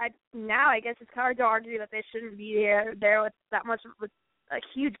they. Now I guess it's hard to argue that they shouldn't be there with that much with a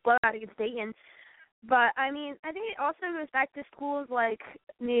huge blowout against Dayton. But I mean, I think it also goes back to schools like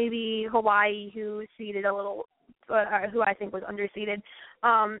maybe Hawaii, who seeded a little, who I think was underseeded,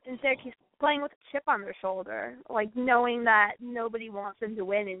 and Syracuse playing with a chip on their shoulder, like knowing that nobody wants them to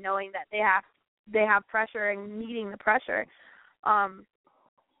win and knowing that they have they have pressure and needing the pressure. So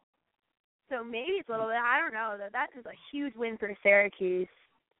maybe it's a little bit, I don't know, that is a huge win for Syracuse.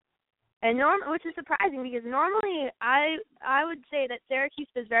 And which is surprising because normally I would say that Syracuse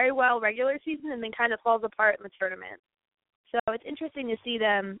does very well regular season and then kind of falls apart in the tournament. So it's interesting to see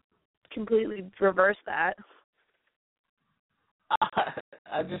them completely reverse that.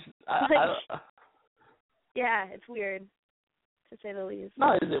 Yeah, it's weird, to say the least.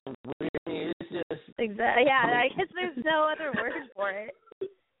 No, is it weird? I mean, it's just... Exactly. Yeah, I guess there's no other word for it.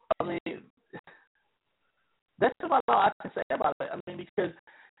 I mean, that's about all I can say about it. I mean, because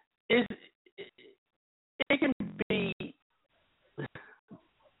it can be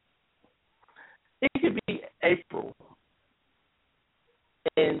April,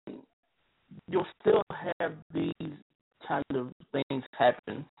 and you'll still have these kind of things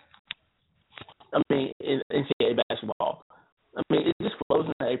happen. I mean, in NCAA basketball. I mean, it just flows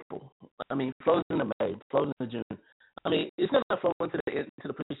into April. I mean, flows into May, flows into June. I mean, it's going to flow into the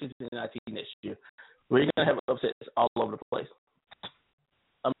preseason NIT next year, where you're going to have upsets all over the place.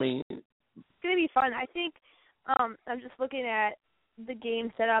 I mean, it's going to be fun. I think I'm just looking at the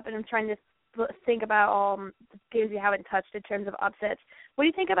game set up, and I'm trying to think about the games we haven't touched in terms of upsets. What do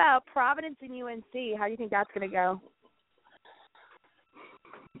you think about Providence and UNC? How do you think that's going to go?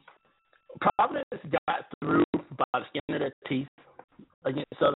 Providence got through by the skin of their teeth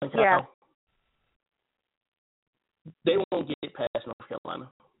against Southern Cal. Yeah. They won't get past North Carolina.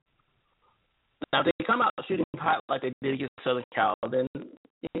 Now, if they come out shooting hot like they did against Southern Cal, then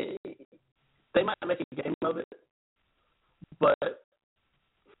they might make a game of it. But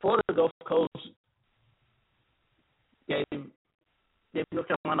Florida Gulf Coast gave North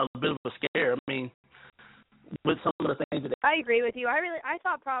Carolina a bit of a scare. I mean, with some of the things that I agree with you. I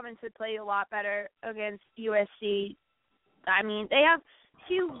thought Providence would play a lot better against USC. I mean, they have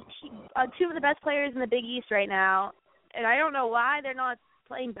two of the best players in the Big East right now, and I don't know why they're not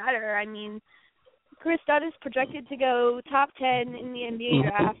playing better. I mean, Chris Dunn is projected to go top 10 in the NBA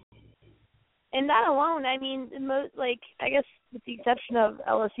draft. And that alone, I mean, I guess with the exception of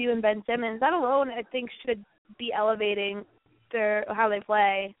LSU and Ben Simmons, that alone I think should be elevating how they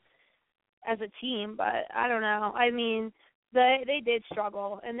play as a team. But I don't know. I mean, they did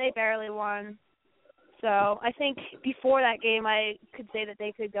struggle, and they barely won. So I think before that game I could say that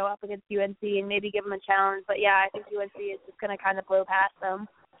they could go up against UNC and maybe give them a challenge. But, yeah, I think UNC is just going to kind of blow past them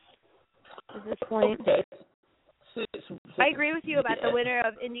at this point. Okay. I agree with you about the winner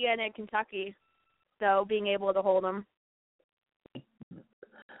of Indiana and Kentucky, though, being able to hold them.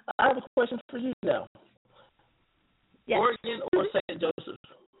 I have a question for you now. Yes. Oregon or St. Joseph?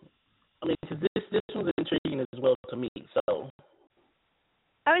 I mean, because this was intriguing as well to me. So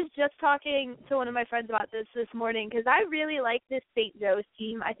I was just talking to one of my friends about this morning because I really like this St. Joe's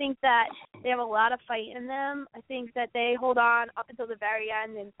team. I think that they have a lot of fight in them. I think that they hold on up until the very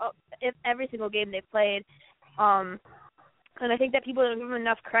end and every single game they've played. And I think that people don't give them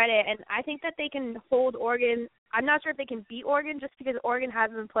enough credit. And I think that they can hold Oregon. I'm not sure if they can beat Oregon just because Oregon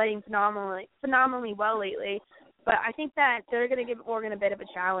hasn't been playing phenomenally well lately. But I think that they're going to give Oregon a bit of a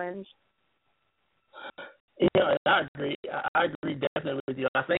challenge. Yeah, I agree. I agree definitely with you.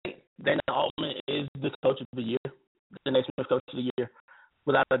 I think Dana Altman is the coach of the year, the next coach of the year,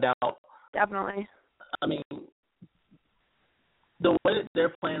 without a doubt. Definitely. I mean, the way that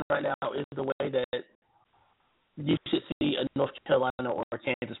they're playing right now is the way that you should see a North Carolina or a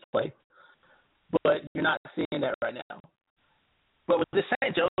Kansas play. But you're not seeing that right now. But with the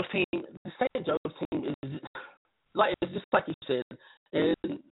St. Joe's team, is like, it's just like you said,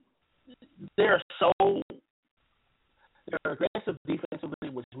 and they're aggressive defensively,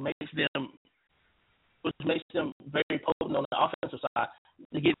 which makes them very potent on the offensive side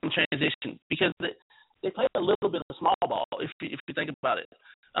to get in transition because they play a little bit of small ball. If you think about it,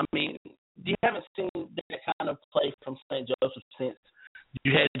 I mean, you haven't seen that kind of play from St. Joseph since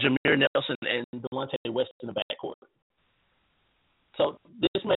you had Jameer Nelson and Delonte West in the backcourt. So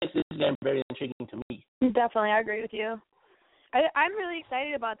this makes this game very intriguing to me. Definitely, I agree with you. I'm really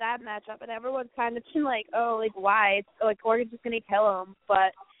excited about that matchup, and everyone's kind of been like, why? It's like Oregon's just going to kill them.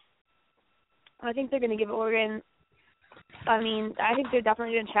 But I think they're going to give Oregon – I mean, I think they're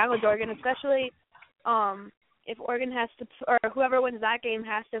definitely going to challenge Oregon, especially if Oregon has to – or whoever wins that game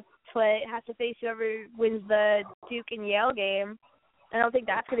has to face whoever wins the Duke and Yale game. I don't think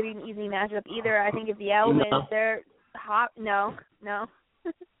that's going to be an easy matchup either. I think if Yale wins, they're hot. No.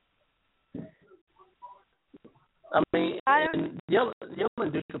 I mean, Yale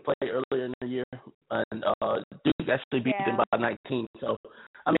and Duke played earlier in the year, and Duke actually beat them by 19. So,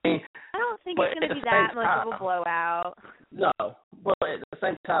 I mean, I don't think it's going to be that much of a blowout. No, but at the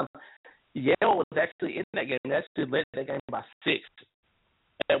same time, Yale was actually in that game. They actually led that game by 6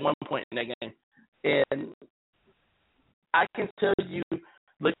 at one point in that game. And I can tell you,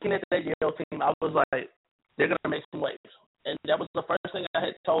 looking at that Yale team, I was like, they're going to make some waves. And that was the first thing I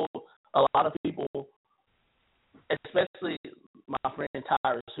had told a lot of people, especially my friend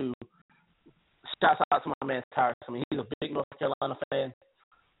Tyrus, who shouts out to my man Tyrus. I mean, he's a big North Carolina fan.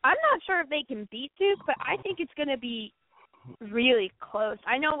 I'm not sure if they can beat Duke, but I think it's going to be really close.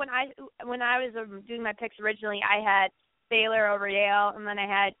 I know when I was doing my picks originally, I had Baylor over Yale, and then I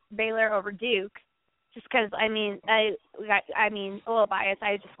had Baylor over Duke, just because I mean a little biased.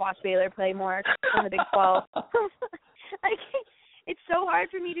 I just watched Baylor play more in the Big 12. It's so hard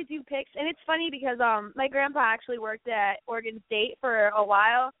for me to do picks, and it's funny because my grandpa actually worked at Oregon State for a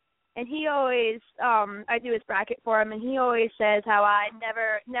while, and he always I do his bracket for him, and he always says how I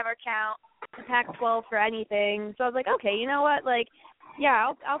never count the Pac-12 for anything. So I was like, okay, you know what? Like,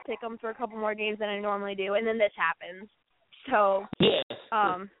 yeah, I'll pick them for a couple more games than I normally do, and then this happens. So, yeah,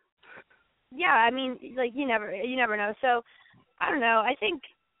 I mean, like you never know. So, I don't know. I think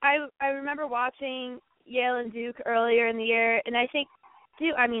I remember watching Yale and Duke earlier in the year, and I think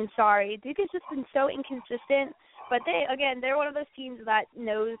Duke has just been so inconsistent. But they're one of those teams that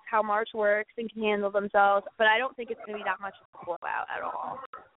knows how March works and can handle themselves. But I don't think it's going to be that much of a blowout at all.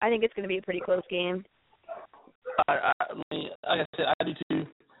 I think it's going to be a pretty close game. I mean, like I said, I do too.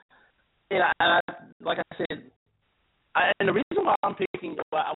 And like I said, and the reason why I'm picking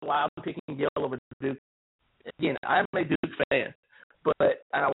Yale over Duke, again, I'm a Duke fan, but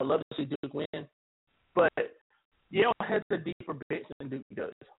I would love to see Duke win. But Yale has a deeper bench than Duke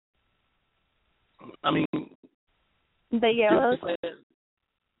does. I mean, the Yellows.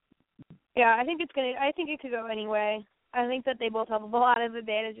 Yeah, I think it could go anyway. I think that they both have a lot of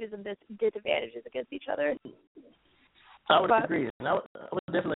advantages and disadvantages against each other. I would agree. And I would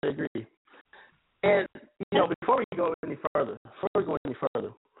definitely agree. And before we go any further,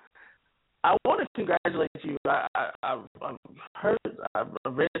 I want to congratulate you. I've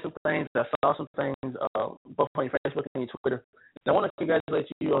read some things, I saw some things, both on your Facebook and your Twitter. And I want to congratulate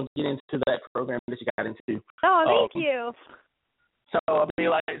you on getting into that program that you got into. Oh, thank you. So I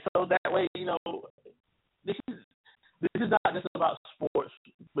mean, so that way, this is not just about sports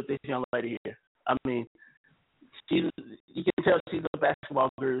with this young lady here. I mean, you can tell she's a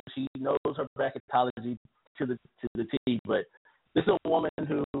basketball girl. She knows her bracketology to the T. But this is a woman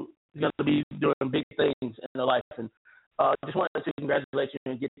who is going to be doing big things in her life, and just wanted to congratulate you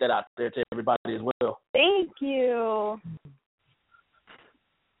and get that out there to everybody as well. Thank you.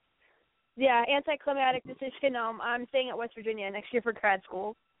 Yeah, anticlimactic decision. I'm staying at West Virginia next year for grad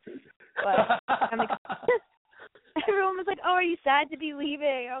school. But everyone was like, "Oh, are you sad to be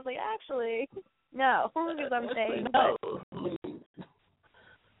leaving?" I was like, "Actually, no, because I'm staying." No.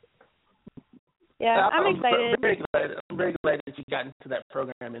 Yeah, I'm excited. I'm very glad that you got into that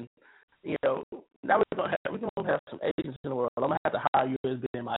program, and now we're gonna have some agents in the world. I'm gonna have to hire you as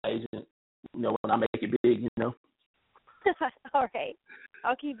being my agent. When I make it big, All right,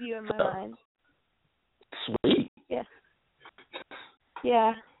 I'll keep you in my mind. Sweet.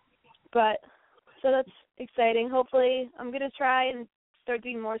 Yeah. But so that's exciting. Hopefully, I'm gonna try and start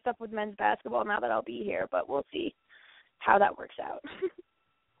doing more stuff with men's basketball now that I'll be here. But we'll see how that works out.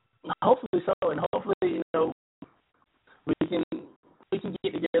 Hopefully so, and hopefully we can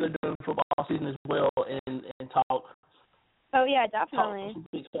get together during football season as well and talk. Oh yeah, definitely.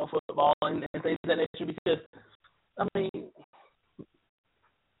 Talk big stuff football and things of that nature, because I mean,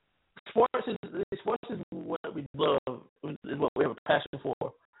 sports is what we love, is what we have a passion for.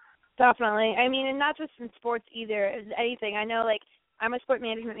 Definitely. I mean, and not just in sports either. It's anything. I know, I'm a sport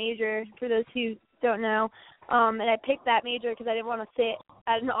management major, for those who don't know, and I picked that major because I didn't want to sit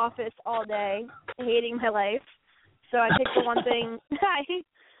at an office all day hating my life. So I picked the one thing I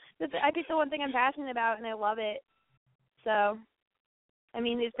picked the one thing I'm passionate about, and I love it. So, I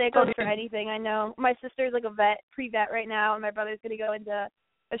mean, it goes for anything. I know my sister's like a pre-vet right now, and my brother's going to go into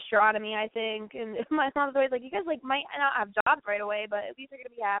astronomy, I think. And my mom's always like, you guys might not have jobs right away, but at least you're going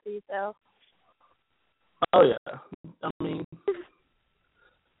to be happy. So. Oh yeah, I mean,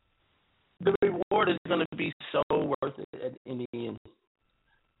 the reward is going to be so worth it in the end.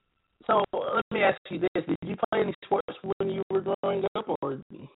 So let me ask you this: did you play any sports when you were growing up, or?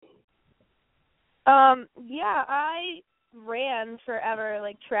 Yeah, I ran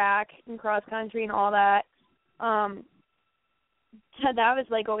forever, track and cross country and all that. That was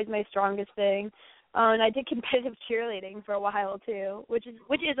always my strongest thing. And I did competitive cheerleading for a while too, which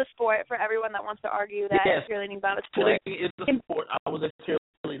is a sport for everyone that wants to argue that cheerleading's not a sport. Cheerleading is a sport. I was a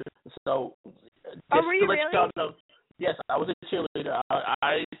cheerleader, so were you really? Yes, I was a cheerleader.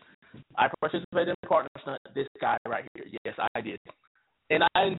 I guy right here. Yes, I did. And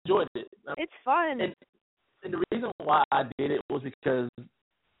I enjoyed it. It's fun. And the reason why I did it was because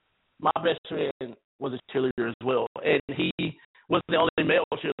my best friend was a cheerleader as well, and he was the only male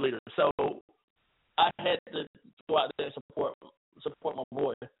cheerleader. So I had to go out there and support my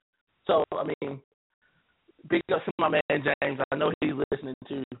boy. So, I mean, big ups to my man James. I know he's listening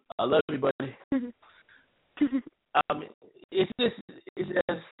too. I love you, buddy. It's just,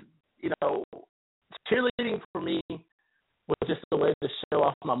 you know, cheerleading for me was just a way to show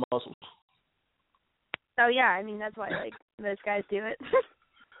off my muscles. Oh yeah, I mean that's why like most guys do it.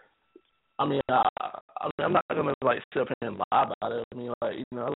 I mean, I'm not gonna like sit up here and lie about it. I mean, like, you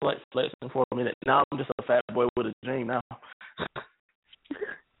know, I like flexing for a minute. Now I'm just a fat boy with a dream now.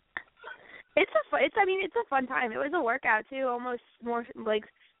 It's a fun time. It was a workout too, almost more like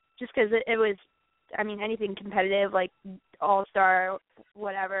just because it was. I mean, anything competitive like all-star,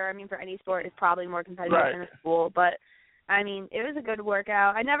 whatever. I mean, for any sport, it's probably more competitive than a school. But I mean, it was a good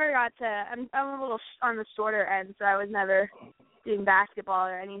workout. I never got to. I'm a little on the shorter end, so I was never doing basketball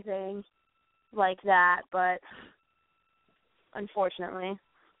or anything like that. But unfortunately,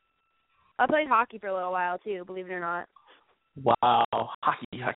 I played hockey for a little while too. Believe it or not. Wow,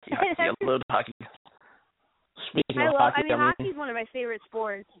 hockey! I love hockey. Speaking of hockey, hockey is one of my favorite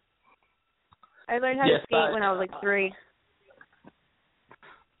sports. I learned how to skate when I was like 3.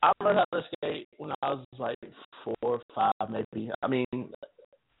 I learned how to skate when I was like 4 or 5, maybe. I mean, and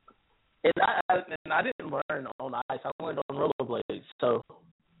I didn't learn on ice. I learned on rollerblades. So,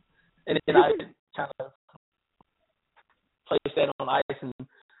 and then I kind of placed that on ice and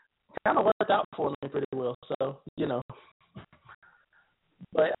kind of worked out for me pretty well. So, you know.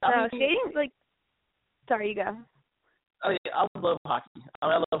 But skating, like, sorry, you go. I love hockey.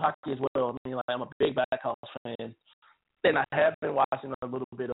 I love hockey as well. I mean, like, I'm a big Blackhawks fan, and I have been watching a little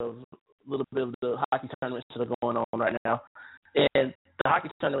bit of the hockey tournaments that are going on right now. And the hockey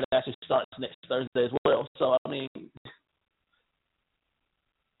tournament actually starts next Thursday as well. So I mean,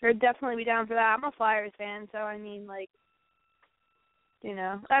 I'd definitely be down for that. I'm a Flyers fan, so I mean, like, you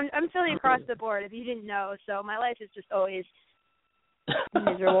know, I'm Philly across the board. If you didn't know, so my life is just always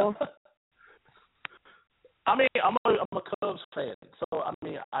miserable. I mean, I'm a Cubs fan, so I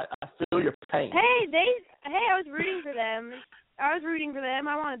mean, I feel your pain. I was rooting for them.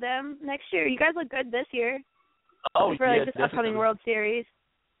 I wanted them next year. You guys look good this year. Oh, for like this definitely. upcoming World Series.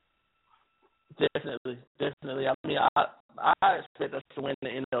 Definitely. I mean, I expect us to win the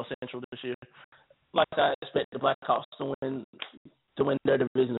NL Central this year. Like I expect the Blackhawks to win their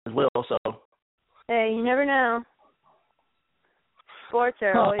division as well. So. Hey, you never know. Sports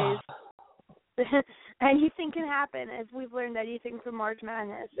are always. Anything can happen, as we've learned anything from March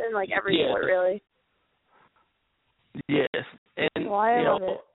Madness and like every sport really. Yes, and I love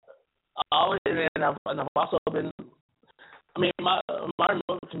it. And I've also been. I mean, my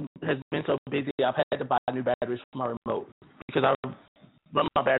remote has been so busy. I've had to buy new batteries for my remote because I run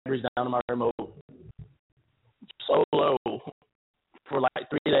my batteries down to my remote so low for like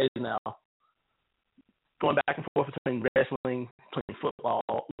 3 days now. Going back and forth between wrestling, between football,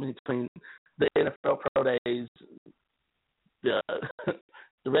 between the NFL Pro Days, the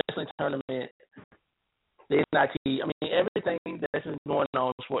wrestling tournament, the NIT. I mean, everything that's been going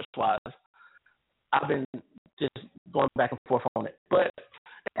on sports-wise, I've been just going back and forth on it. But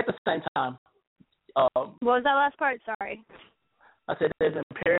at the same time, what was that last part? Sorry. I said there's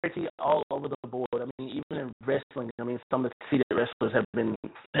parity all over the board. I mean, even in wrestling, I mean, some of the seeded wrestlers have been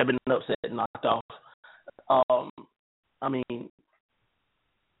upset and knocked off. I mean,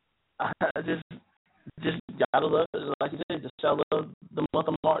 I just gotta love, like you said, just gotta love the month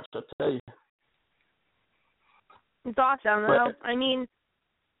of March. I tell you, it's awesome. Though. I mean,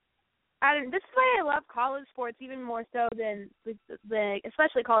 this is why I love college sports even more so than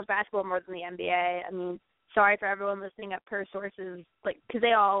especially college basketball more than the NBA. I mean, sorry for everyone listening at Per Sources, like, because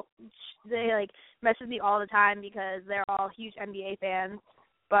they like message me all the time because they're all huge NBA fans.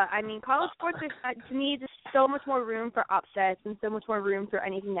 But, I mean, college sports, to me, just so much more room for upsets and so much more room for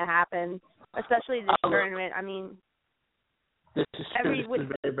anything to happen, especially this tournament. I mean, this is very,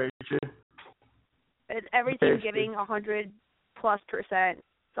 very true. Every team giving 100+%.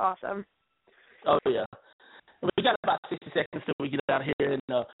 It's awesome. Oh, yeah. We got about 60 seconds till we get out of here. And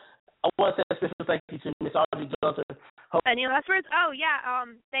I want to say a special thank you to Miss Audrey Johnson. Any last words? Oh, yeah.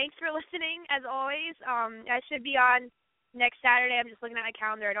 Thanks for listening, as always. I should be on next Saturday. I'm just looking at my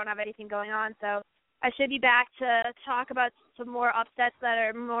calendar. I don't have anything going on, so I should be back to talk about some more upsets that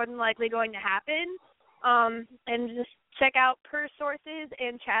are more than likely going to happen. And just check out Per Sources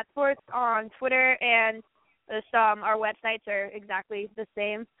and Chat Sports on Twitter, and our websites are exactly the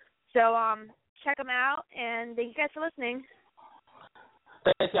same. So check them out, and thank you guys for listening.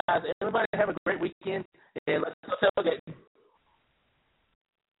 Thanks, guys. Everybody have a great weekend, and let's go tailgate.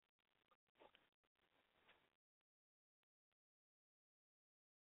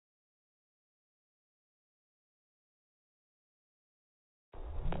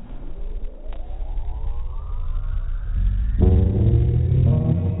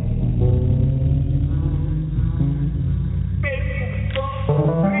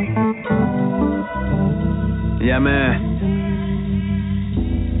 Yeah, man.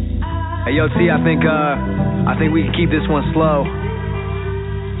 Hey, yo, T, I think we can keep this one slow.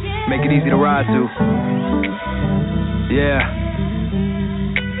 Make it easy to ride to. Yeah.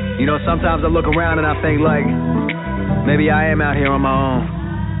 You know, sometimes I look around and I think, like, maybe I am out here on my own.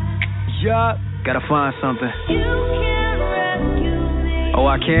 Yeah. Gotta find something. You can't rescue me. Oh,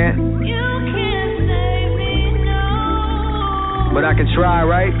 I can't? You can't save me, no. But I can try,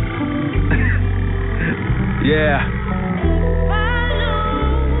 right? Yeah.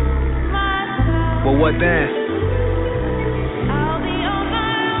 Well, what then? I'll be on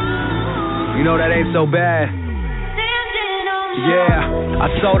my own. You know that ain't so bad. Standing on my Yeah, I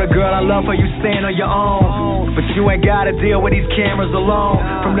told a girl I love her, you stand on your own. But you ain't gotta deal with these cameras alone.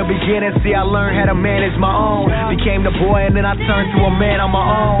 From the beginning, see, I learned how to manage my own. Became the boy and then I turned to a man on my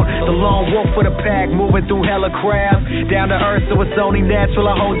own. The lone wolf for the pack, moving through hella crowds. Down to earth, so it's only natural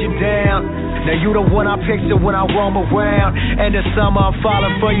I hold you down. Now you the one I picture when I roam around. And the summer I'm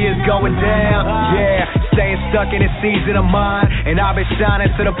falling for you is going down. Yeah, staying stuck in this season of mine. And I've been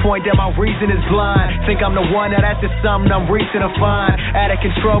shining to the point that my reason is blind. Think I'm the one, now that's just something I'm reaching to find. Out of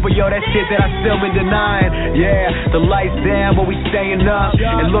control, but yo, that shit that I still been denying. Yeah, the lights down, but we staying up.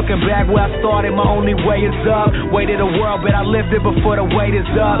 And looking back where I started, my only way is up. Weight of the world, but I lifted before the weight is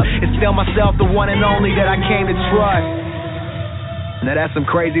up. And still myself the one and only that I came to trust. Now that's some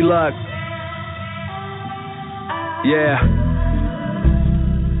crazy luck. Yeah.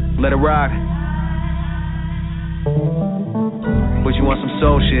 Let it rock. But you want some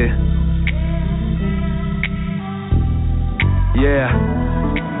soul shit? Yeah.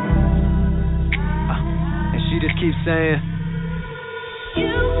 And she just keeps saying,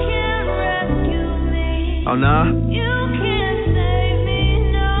 You can't rescue me. oh nah? You can't save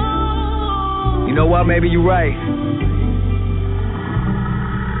me, no. You know what? Maybe you're right.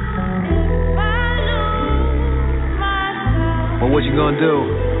 Well, what you gonna do?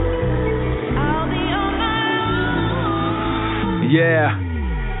 I'll be on my own. Yeah.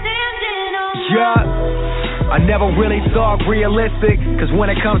 Standing on Yeah. I never really thought realistic. Cause when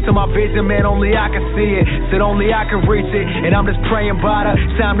it comes to my vision, man, only I can see it. Said only I can reach it. And I'm just praying by the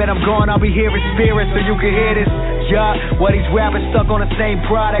time that I'm gone, I'll be hearing spirits so you can hear this. Yeah, well, these rappers stuck on the same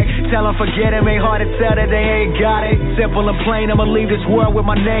product. Tell them forget them, ain't hard to tell that they ain't got it. Simple and plain, I'ma leave this world with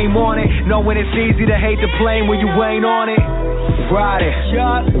my name on it. Knowing it's easy to hate the plane when you ain't on it. Ride it,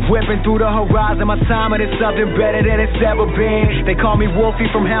 yeah. Whipping through the horizon, my time is something better than it's ever been. They call me Wolfie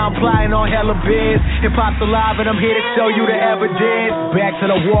from how I'm plotting on hella bids. Hip-hop's alive and I'm here to show you the evidence. Back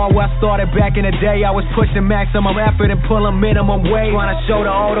to the wall where I started back in the day. I was pushing maximum effort and pulling minimum weight. Trying to show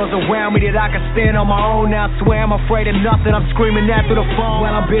the all those around me that I can stand on my own. Now I swear I'm afraid of nothing, I'm screaming that through the phone.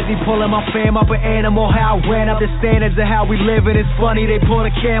 While I'm busy pulling my fam up an animal. How I ran up the standards of how we live it. It's funny they pull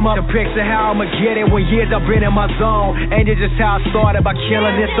the camera up to picture how I'ma get it when years I've been in my zone. Ain't it just how I started by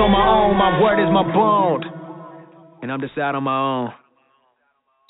killing this on my own. My word is my bone, and I'm just out on my own.